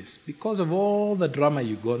did this, because of all the drama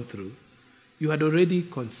you've gone through, you had already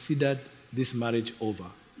considered this marriage over.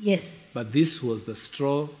 Yes. But this was the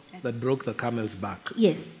straw that broke the camel's back.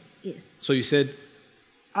 Yes. So you said,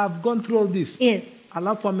 I've gone through all this. Yes.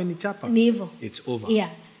 Alafu amenichapa. Never. It's over. Yeah.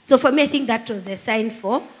 So for me, I think that was the sign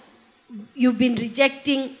for, you've been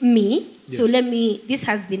rejecting me, so this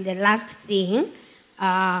has been the last thing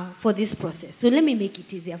for this process. So let me make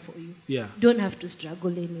it easier for you. Yeah. Don't have to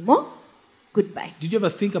struggle anymore. Goodbye. Did you ever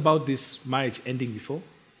think about this marriage ending before?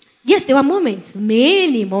 Yes, there were moments,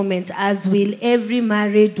 many moments, as will every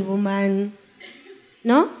married woman.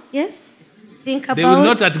 No? Yes? Think about... They will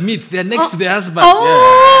not admit. They're next to their husband.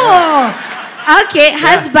 Okay,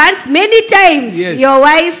 husbands, many times your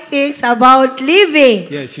wife thinks about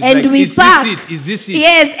leaving. Yeah, she's and like, we park. Is this it?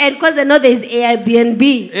 Yes, and because I know there's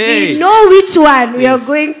Airbnb. Hey. We know which one we are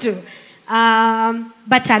going to.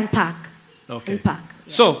 But unpack. Okay. Unpack.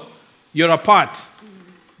 Yeah. So, you're apart.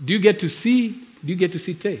 Do you get to see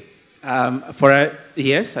Tay?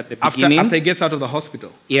 Yes, at the beginning. After he gets out of the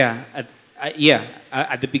hospital? Yeah. Yeah,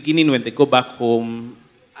 at the beginning when they go back home,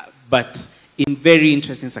 but in very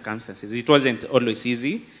interesting circumstances. It wasn't always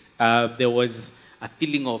easy. There was a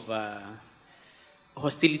feeling of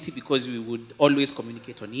hostility because we would always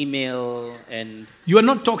communicate on email and... You are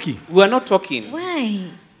not talking? We are not talking. Why?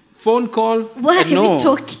 Phone call? Why are we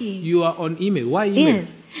talking? You are on email. Why email? Yes.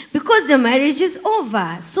 Because the marriage is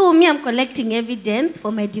over. So me, I'm collecting evidence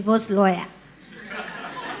for my divorce lawyer.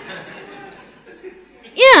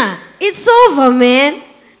 Yeah, it's over, man.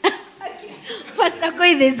 Pastor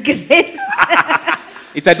Koi, there's grace.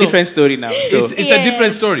 It's a different story now. So it's a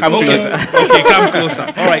different story. Come closer. Okay, come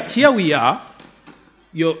closer. All right, here we are.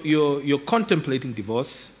 You're contemplating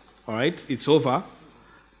divorce. All right, it's over.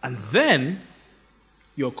 And then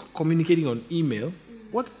you're communicating on email.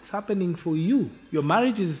 What's happening for you? Your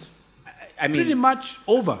marriage is pretty much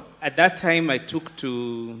over. At that time, I took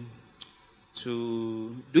to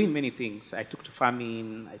doing many things. I took to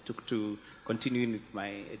farming. I took to continuing with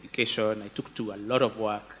my education. I took to a lot of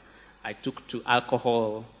work. I took to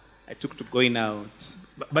alcohol. I took to going out.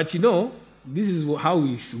 But you know, this is how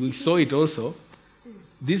we saw it also.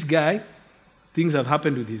 This guy, things have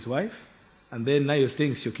happened with his wife, and then now you're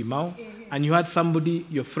staying in Syokimau, and you had somebody,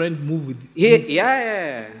 your friend, move with you.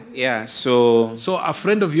 Yeah. So a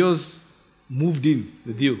friend of yours moved in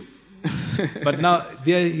with you. But now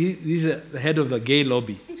he's the head of the gay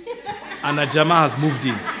lobby, and a Jama has moved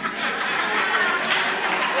in.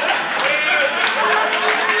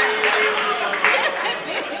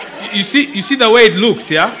 You see the way it looks,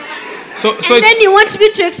 yeah? So then you want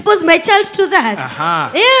me to expose my child to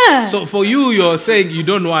that? Yeah. So for you, you're saying you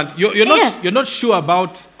don't want. You're not sure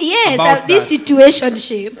about. Yes, about this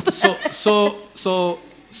situationship.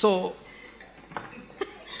 So.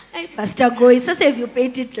 Hey, Pastor Goy, so if you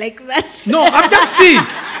paint it like that. No, I'm just seeing.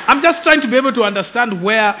 I'm just trying to be able to understand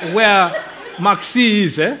where Maxi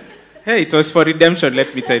is. Hey, it was for redemption.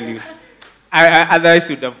 Let me tell you. Otherwise,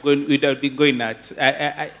 we'd have been going nuts.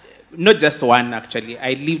 Not just one, actually.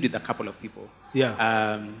 I lived with a couple of people.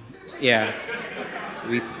 Yeah.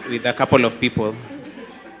 With a couple of people,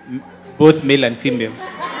 both male and female.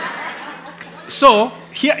 So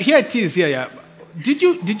here it is. Yeah. Did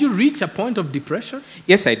you reach a point of depression?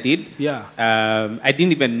 Yes, I did. Yeah. I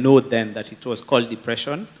didn't even know then that it was called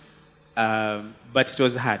depression, but it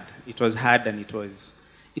was hard. It was hard, and it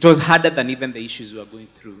was harder than even the issues we were going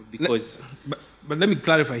through because. But let me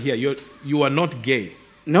clarify here. You are not gay.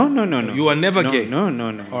 No. You were never gay. No.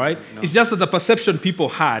 All right? No. It's just that the perception people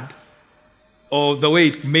had, or the way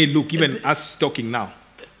it may look, even us talking now.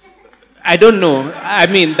 I don't know. I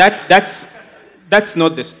mean, that's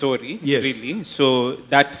not the story, really. So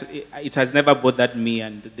it has never bothered me,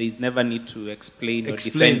 and there's never need to explain or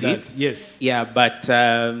defend it. Yes. Yeah, but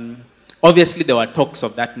obviously there were talks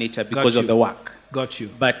of that nature because of the work. Got you.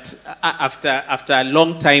 But after a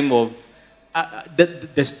long time of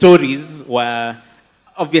the stories were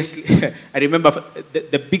obviously. I remember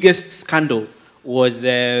the biggest scandal was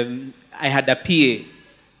I had a PA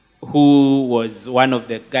who was one of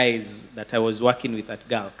the guys that I was working with at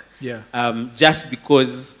Galk. Yeah. Just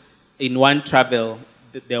because in one travel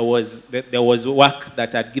there was work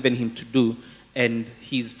that I'd given him to do, and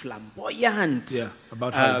he's flamboyant. Yeah.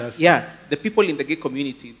 About how he does. Yeah. The people in the gay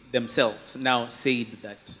community themselves now said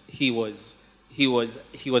that he was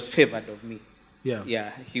favored of me. Yeah.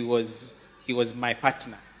 Yeah. He was my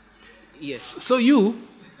partner. Yes.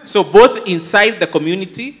 So both inside the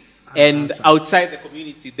community and outside the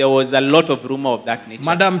community, there was a lot of rumor of that nature.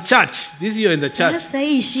 Madam Church, this year in the church.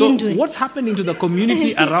 So what's happening to the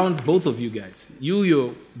community around both of you guys?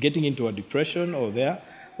 You're getting into a depression or there.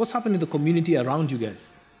 What's happening to the community around you guys?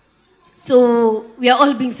 So we are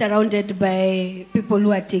all being surrounded by people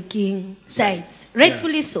who are taking sides.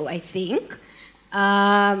 Rightfully so, I think.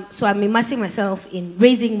 So I'm immersing myself in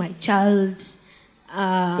raising my child.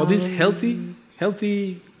 Was this healthy?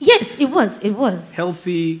 Yes, it was.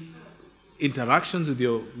 Healthy interactions with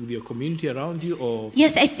your community around you, or?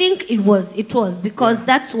 Yes, I think it was because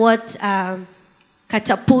that's what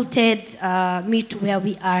catapulted me to where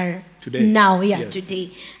we are today. Now. Yeah, yes.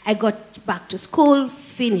 Today I got back to school,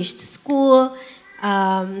 finished school,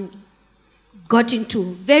 got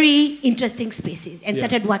into very interesting spaces, and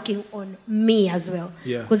started working on me as well.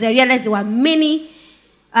 Because I realized there were many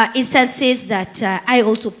instances that I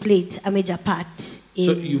also played a major part in.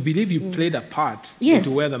 So you believe you played a part yes.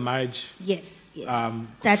 into where the marriage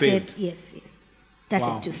started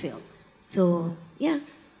failed. to fail. So, yeah.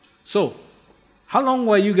 So, how long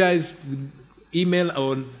were you guys email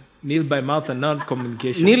or Kneel by mouth and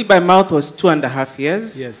non-communication? Kneel by mouth was 2.5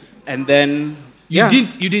 years. Yes. And then Yeah.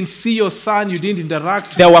 You didn't see your son, you didn't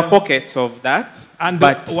interact. There were pockets of that.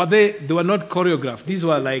 But they were not choreographed. These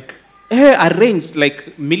were like arranged,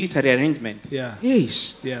 like military arrangements. Yeah.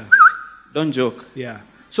 Yeesh. Yeah. Don't joke. Yeah.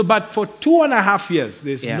 So, but for 2.5 years,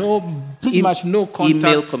 there's pretty much no contact.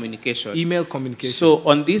 Email communication. Email communication. So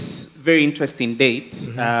on this very interesting date,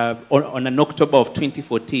 on an October of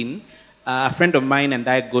 2014, a friend of mine and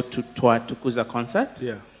I go to Tukuza concert.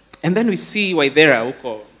 Yeah. And then we see Waithera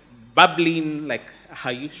Uko bubbling like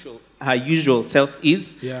her usual self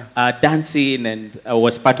is, dancing and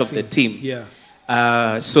was part of the team. Yeah.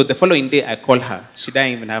 So the following day I call her. She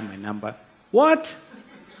didn't even have my number. What?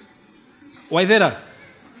 Waithera,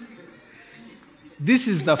 this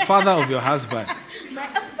is the father of your husband.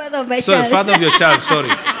 Father of my child. Sorry, father of your child, sorry.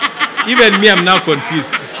 Even me, I'm now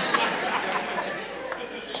confused.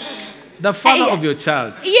 The father of your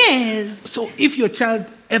child. Yes. So if your child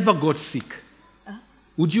ever got sick,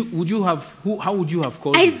 how would you have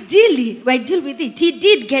called him? Ideally, I deal with it. He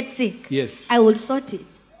did get sick. Yes. I will sort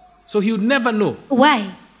it. So he would never know.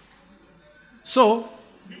 Why? So,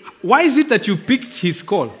 why is it that you picked his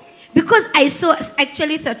call? Because I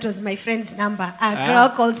actually thought it was my friend's number, a girl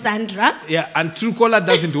called Sandra. Yeah, and Truecaller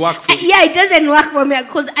doesn't work for you. Yeah, it doesn't work for me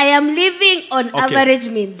because I am living on average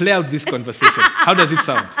means. Play out this conversation. How does it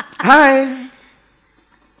sound? Hi.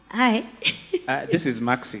 Hi. This is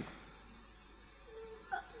Maxi.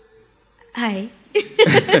 Hi.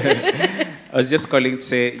 I was just calling to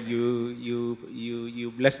say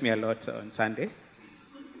you blessed me a lot on Sunday.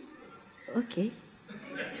 Okay.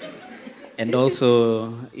 And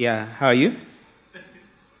also, how are you?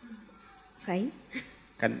 Fine.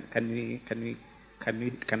 Can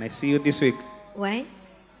I see you this week? Why?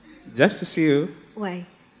 Just to see you. Why?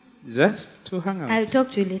 Just to hang out. I'll talk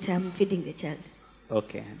to you later. I'm feeding the child.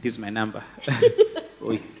 Okay, this is my number.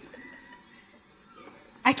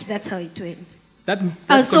 Actually, that's how it went. That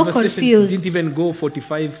I was so confused. Didn't even go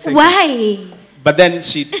 45 seconds. Why? But then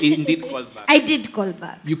she indeed called back. I did call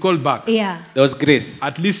back. You called back? Yeah. There was grace.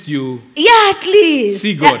 At least you... Yeah, at least.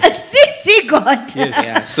 See God. See God. Yes.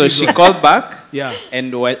 Yeah. So she called back. Yeah.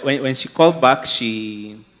 And when she called back,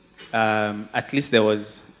 she... at least there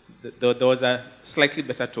was a slightly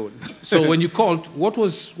better tone. So when you called, what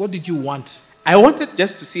did you want? I wanted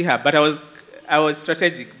just to see her, but I was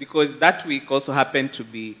strategic because that week also happened to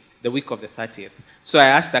be the week of the 30th. So I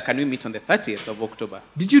asked her, can we meet on the 30th of October?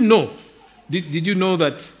 Did you know? Did you know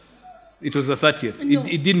that it was the 30th? No.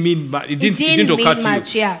 It didn't mean it didn't occur to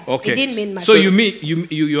much, you. Yeah. Okay. It didn't mean much. So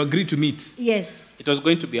you agreed to meet? Yes. It was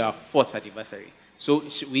going to be our 4th anniversary. So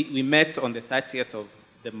we met on the 30th of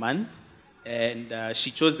the month, and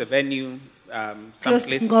she chose the venue, Close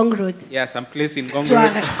to Ngong Road. Yeah, some place in Ngong to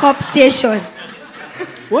Road. a cop station.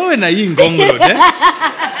 Where were you in Ngong Road?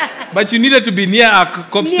 But you needed to be near a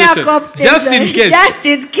cop station. Cop station. Just in case. Just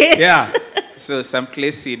in case. Yeah. So some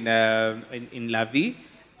place in La Vie.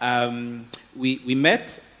 We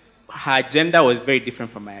met. Her agenda was very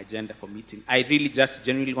different from my agenda for meeting. I really just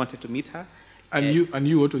genuinely wanted to meet her. And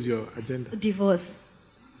you, what was your agenda? Divorce.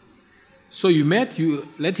 So you met, you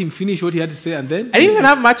let him finish what he had to say, and then? I didn't even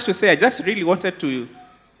have much to say. I just really wanted to.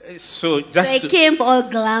 So I came all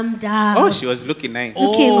glammed up. Oh, she was looking nice.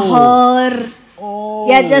 Looking hot. Oh.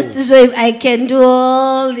 Yeah, just to show him I can do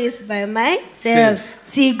all this by myself.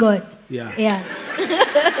 See God. Yeah. Yeah.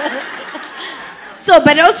 So,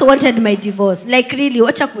 but I also wanted my divorce. Like really,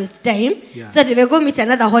 watch up with time. Yeah. So that if I go meet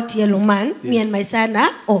another hot yellow man, me and my son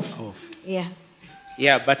are off. Yeah.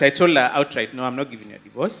 Yeah, but I told her outright, no, I'm not giving you a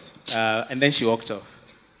divorce. And then she walked off.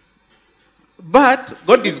 But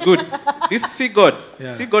God is good. See God. Yeah.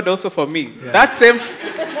 See God also for me. Yeah.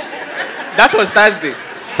 That was Thursday.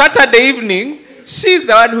 Saturday evening, she's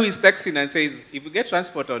the one who is texting and says, if you get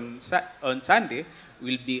transport on Sunday,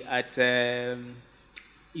 we'll be at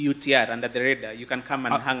UTR under the radar. You can come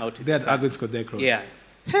and hang out. There's Agnes Kodekro. Yeah.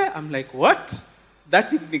 Hey, I'm like, what?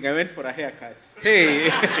 That evening I went for a haircut. Hey,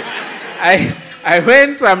 I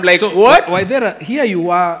went. I'm like, so, what? Why there? Here you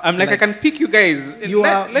are. I'm like, I can pick you guys.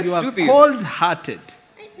 Let's do this. Cold-hearted.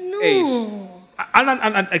 No.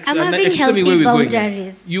 I'm having healthy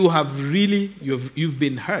boundaries. You have really, you've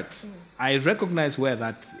been hurt. I recognize where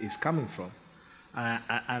that is coming from.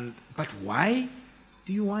 But why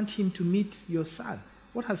do you want him to meet your son?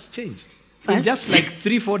 What has changed? In just like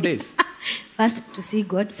 3-4 days. First, to see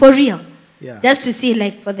God. For real. Yeah. Just to see,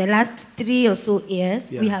 like, for the last 3 or so years,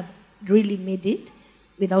 we have really made it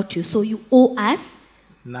without you. So you owe us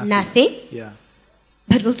nothing. Yeah.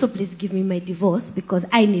 But also, please give me my divorce because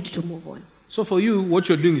I need to move on. So for you, what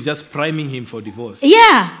you're doing is just priming him for divorce.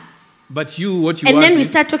 Yeah. But you, what you and want then we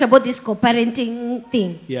start talking about this co-parenting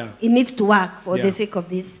thing. Yeah. It needs to work for the sake of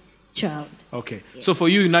this child. Okay. Yeah. So for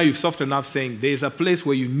you now, you've softened up saying there's a place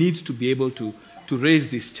where you need to be able to raise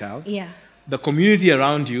this child. Yeah. The community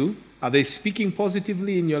around you, are they speaking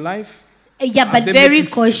positively in your life? Yeah, but very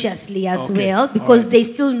cautiously as well, because they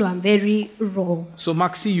still know I'm very raw. So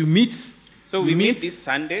Maxi, you meet? So we meet this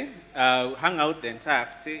Sunday, hang out the entire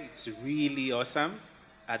after. It's really awesome.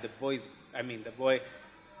 The boy,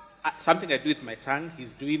 something I do with my tongue,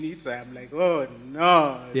 he's doing it. So I'm like, oh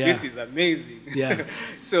no, this is amazing. Yeah.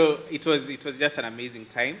 So it was just an amazing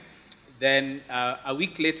time. Then a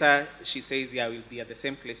week later, she says, yeah, we'll be at the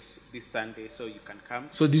same place this Sunday, so you can come.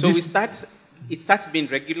 So it starts being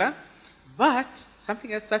regular, but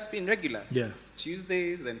something else starts being regular. Yeah.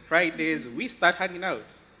 Tuesdays and Fridays, we start hanging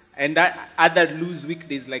out. And that other loose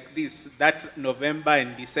weekdays like this, that November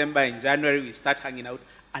and December and January, we start hanging out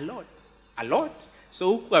a lot.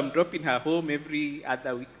 So I'm dropping her home every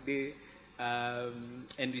other weekday,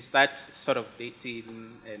 and we start sort of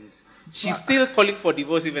dating, and she's still calling for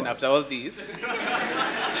divorce even after all this.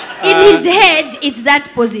 In his head, it's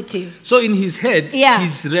that positive. So in his head,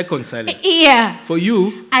 he's reconciling. Yeah. For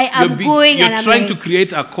you, you're trying to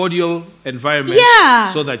create a cordial environment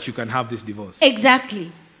so that you can have this divorce.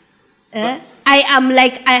 Exactly. I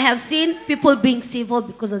have seen people being civil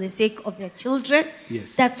because of the sake of their children.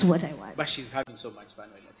 Yes. That's what I want. But she's having so much fun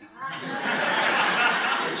with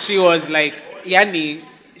it. She was like, Yani,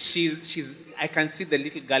 I can see the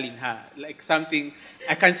little girl in her. Like something,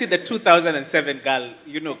 I can see the 2007 girl,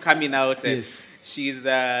 coming out. And she's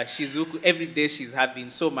every day she's having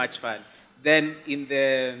so much fun. Then in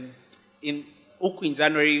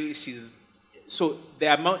January,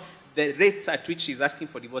 the rate at which she's asking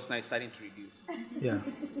for divorce now is starting to reduce. Yeah.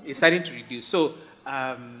 It's starting to reduce. So,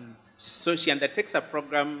 so she undertakes a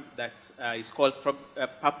program that is called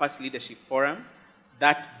Purpose Leadership Forum.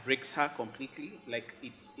 That breaks her completely. Like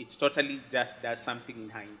it totally just does something in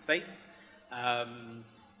her insides.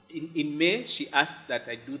 In May, she asked that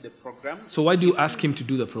I do the program. So why do you ask him to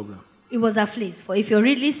do the program? It was a fleece. For if you're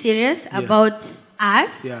really serious about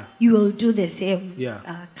us, you will do the same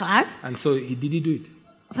class. And so did he do it?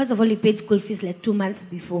 First of all, he paid school fees like 2 months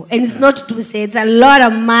before. And it's not to say, it's a lot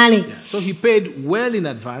of money. Yeah. So he paid well in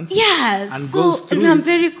advance. Yes. And goes through and I'm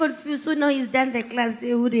very confused. So now he's done the class.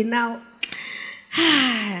 Now,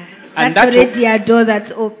 that's already a door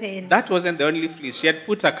that's open. That wasn't the only fleece. She had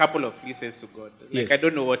put a couple of fleeces to God. Like, I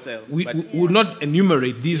don't know what else. We will not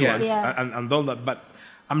enumerate these ones and all that. But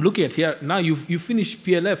I'm looking at here. Now you finished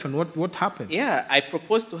PLF, and what happened? Yeah, I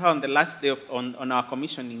proposed to her on the last day on our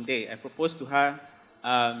commissioning day. I proposed to her.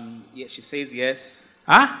 She says yes.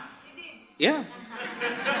 Huh? Yeah.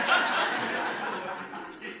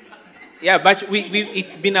 Yeah, but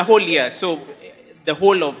it's been a whole year. So the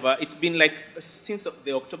whole of, it's been like since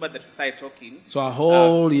the October that we started talking. So a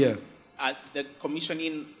whole year. My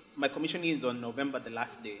commissioning is on November, the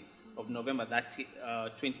last day of November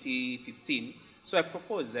 2015. So I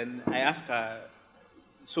proposed and I asked her,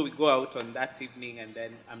 so we go out on that evening and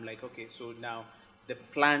then I'm like, okay, so now the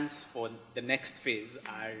plans for the next phase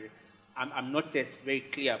are, I'm not yet very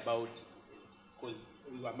clear about, because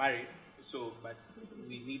we were married, but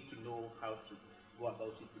we need to know how to go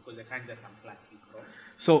about it because I can't just unplug it.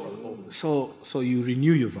 So you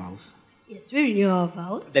renew your vows? Yes, we renew our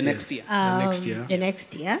vows. The next year. The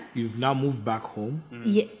next year. You've now moved back home?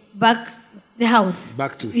 Yeah, back the house.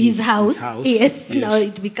 Back to his house. Yes, now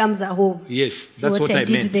it becomes a home. Yes, so that's what I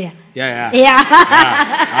did meant. There. Yeah.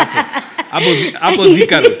 Hapo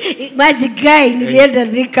Dhikaro. Magic guy in the end of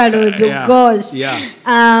Dhikaro. Gosh. Yeah.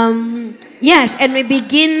 Yes, and we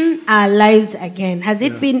begin our lives again. Has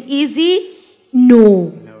it been easy?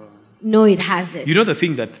 No. No, it hasn't. You know the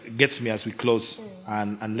thing that gets me as we close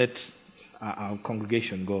and let our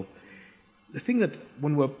congregation go? The thing that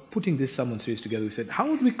when we're putting this sermon series together, we said, how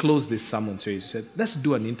would we close this sermon series? We said, let's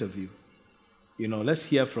do an interview. Let's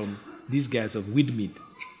hear from these guys of Widmead.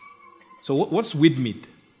 So what's Widmead?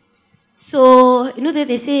 So, that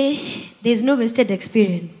they say there's no wasted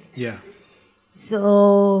experience. Yeah.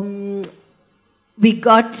 So we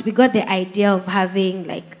got the idea of having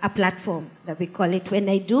like a platform that we call it When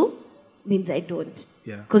I Do Means I Don't.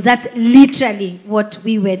 Yeah. Because that's literally what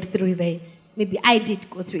we went through. Maybe I did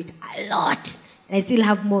go through it a lot. And I still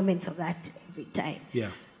have moments of that every time. Yeah.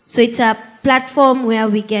 So it's a platform where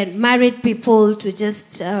we get married people to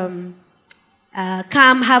just come,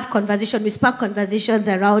 have conversation. We spark conversations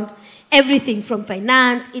around everything from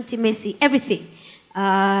finance, intimacy, everything.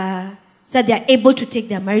 So they are able to take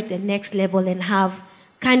their marriage to the next level and have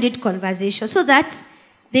candid conversations so that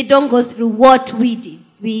they don't go through what we did.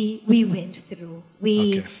 We went through.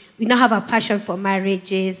 We now have a passion for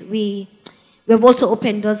marriages. We We've also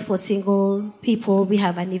opened doors for single people. We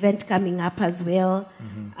have an event coming up as well.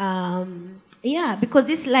 Yeah, because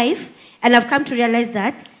this life, and I've come to realize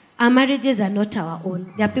that our marriages are not our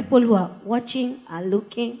own. There are people who are watching, are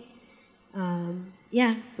looking.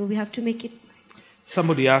 Yeah, so we have to make it right.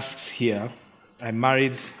 Somebody asks here, I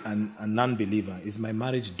married a non-believer. Is my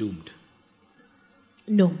marriage doomed?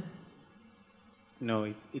 No. No,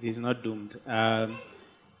 it is not doomed. The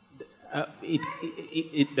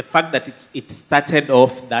fact that it started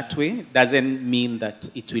off that way doesn't mean that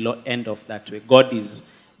it will end off that way.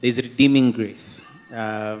 There's redeeming grace.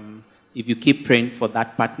 If you keep praying for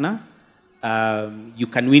that partner, you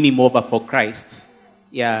can win him over for Christ.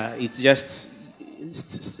 Yeah, it's just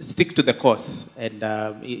stick to the course. And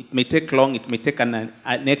it may take long, it may take a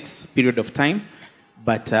next period of time,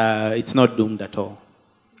 but it's not doomed at all.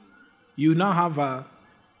 You now have a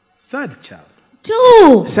third child.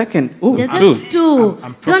 Two. Second. Oh, two.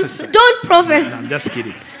 I'm don't prophesy. No, I'm just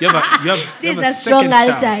kidding. You have This is a strong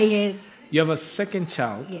altar, yes. You have a second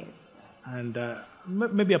child. Yes. And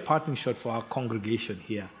maybe a parting shot for our congregation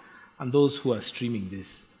here and those who are streaming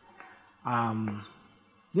this.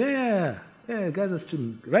 Yeah, guys are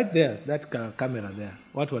streaming. Right there, that camera there.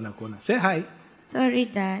 What wanakona? Say hi. Sorry,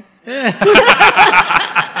 Dad.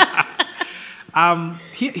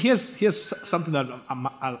 Here's something that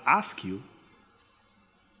I'll ask you.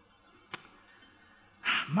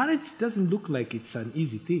 Marriage doesn't look like it's an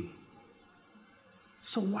easy thing.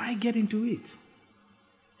 So why get into it?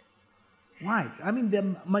 Why? I mean,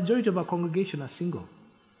 the majority of our congregation are single.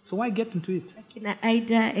 So why get into it? Like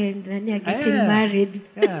Ida and Rani are getting married.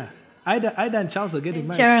 Yeah. Ida and Charles are getting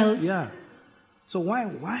married. Charles. Yeah. So why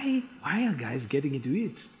are guys getting into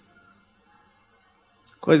it?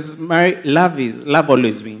 Because love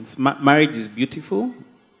always wins. Marriage is beautiful.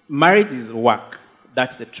 Marriage is work.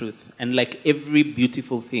 That's the truth. And like every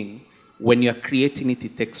beautiful thing, when you're creating it,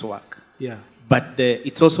 it takes work. Yeah. But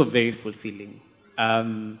it's also very fulfilling.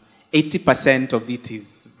 80% of it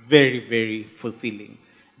is very, very fulfilling.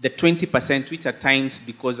 The 20%, which at times,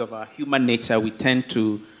 because of our human nature, we tend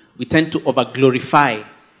to over-glorify.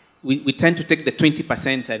 We tend to take the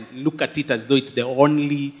 20% and look at it as though it's the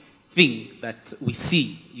only thing that we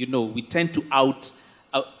see. You know, we tend to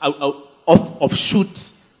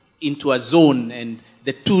offshoot into a zone, and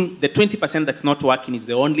the 20% that's not working is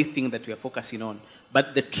the only thing that we are focusing on.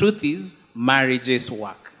 But the truth is, marriages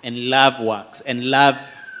work, and love works, and love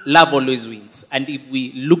always wins. And if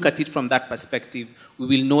we look at it from that perspective, we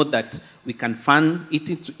will know that we can fan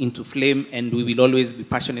it into flame, and we will always be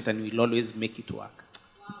passionate, and we will always make it work.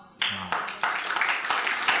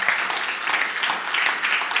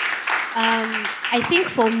 I think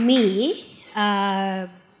for me,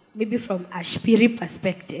 maybe from a Shpiri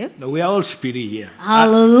perspective. No, we are all Shpiri here.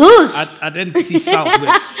 Hallelujah. At NC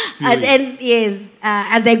Southwest. Yes,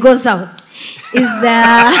 as I go south,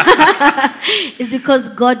 is because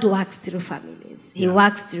God works through families. He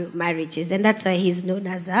works through marriages, and that's why he's known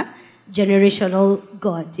as a generational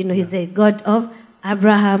God. You know, he's the God of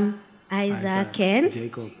Abraham, Isaac and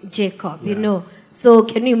Jacob. You know. So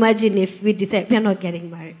can you imagine if we decide we are not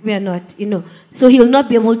getting married? We are not, you know. So he'll not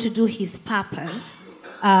be able to do his purpose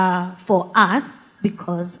for earth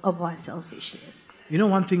because of our selfishness. You know,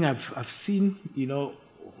 one thing I've seen, you know,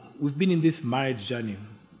 we've been in this marriage journey,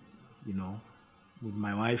 you know, with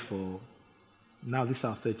my wife for, now this is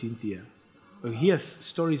our 13th year. When we hear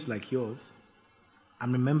stories like yours,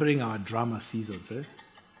 I'm remembering our drama seasons,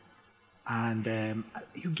 and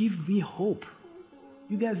you give me hope.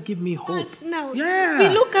 You guys give me hope. Yes, now. Yeah. We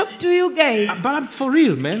look up to you guys. But I'm for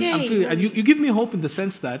real, man. Okay. I'm for real. And you give me hope in the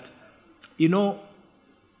sense that, you know,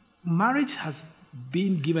 marriage has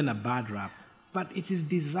been given a bad rap, but it is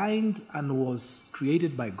designed and was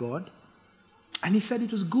created by God, and he said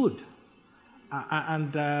it was good.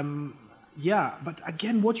 Yeah, but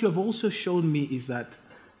again, what you have also shown me is that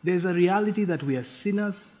there's a reality that we are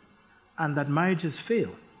sinners and that marriages fail.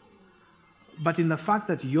 But in the fact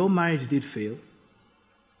that your marriage did fail,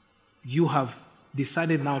 you have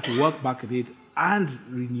decided now to work back at it and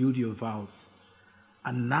renewed your vows.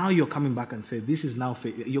 And now you're coming back and say, this is now,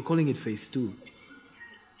 you're calling it phase 2.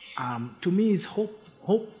 To me, it's hope.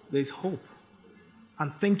 There's hope.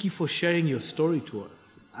 And thank you for sharing your story to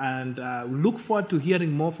us. And we look forward to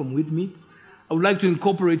hearing more from With I would like to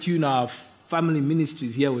incorporate you in our family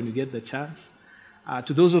ministries here when you get the chance.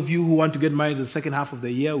 To those of you who want to get married in the second half of the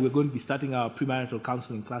year, we're going to be starting our premarital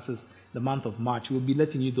counseling classes the month of March. We'll be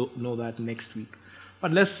letting you know that next week.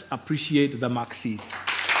 But let's appreciate the Maxis.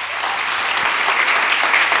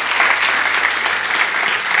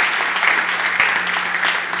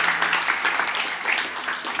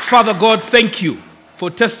 Father God, thank you for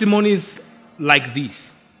testimonies like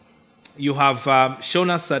these. You have shown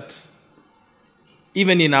us that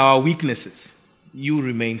even in our weaknesses, you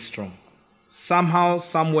remain strong. Somehow,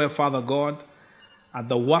 somewhere, Father God, at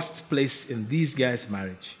the worst place in these guys'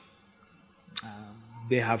 marriage,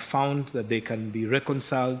 they have found that they can be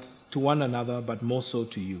reconciled to one another, but more so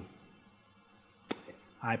to you.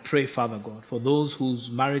 I pray, Father God, for those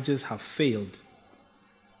whose marriages have failed,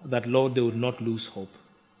 that, Lord, they would not lose hope.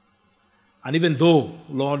 And even though,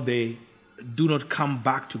 Lord, they do not come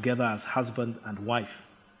back together as husband and wife,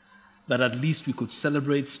 that at least we could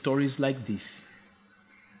celebrate stories like this.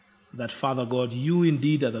 That, Father God, you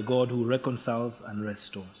indeed are the God who reconciles and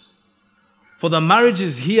restores. For the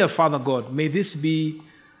marriages here, Father God, may this be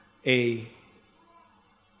a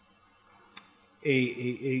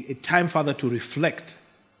time, Father, to reflect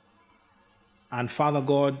and, Father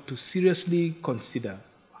God, to seriously consider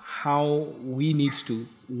how we need to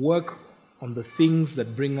work on the things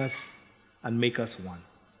that bring us and make us one.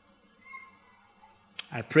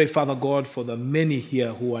 I pray, Father God, for the many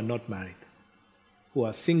here who are not married, who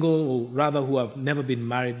are single, or rather who have never been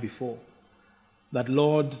married before, that,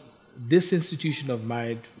 Lord, this institution of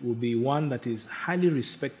marriage will be one that is highly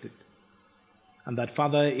respected, and that,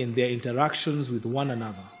 Father, in their interactions with one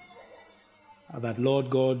another, that, Lord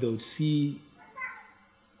God, they would see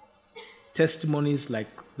testimonies like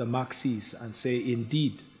the Mark sees and say,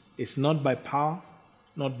 indeed, it's not by power,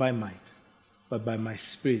 not by might, but by my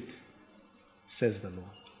Spirit, says the Lord.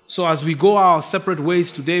 So as we go our separate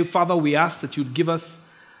ways today, Father, we ask that you'd give us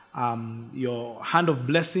your hand of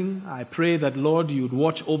blessing. I pray that, Lord, you'd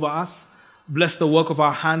watch over us, bless the work of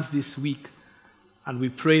our hands this week. And we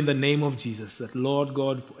pray in the name of Jesus that, Lord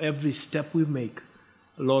God, for every step we make,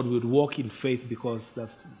 Lord, we would walk in faith, because the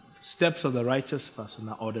steps of the righteous person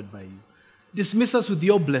are ordered by you. Dismiss us with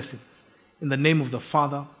your blessings in the name of the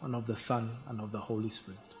Father and of the Son and of the Holy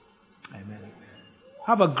Spirit. Amen.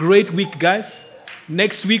 Have a great week, guys.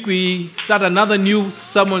 Next week we start another new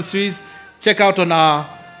sermon series. Check out on our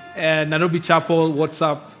Nairobi Chapel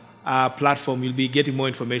WhatsApp platform. You'll be getting more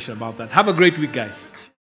information about that. Have a great week, guys.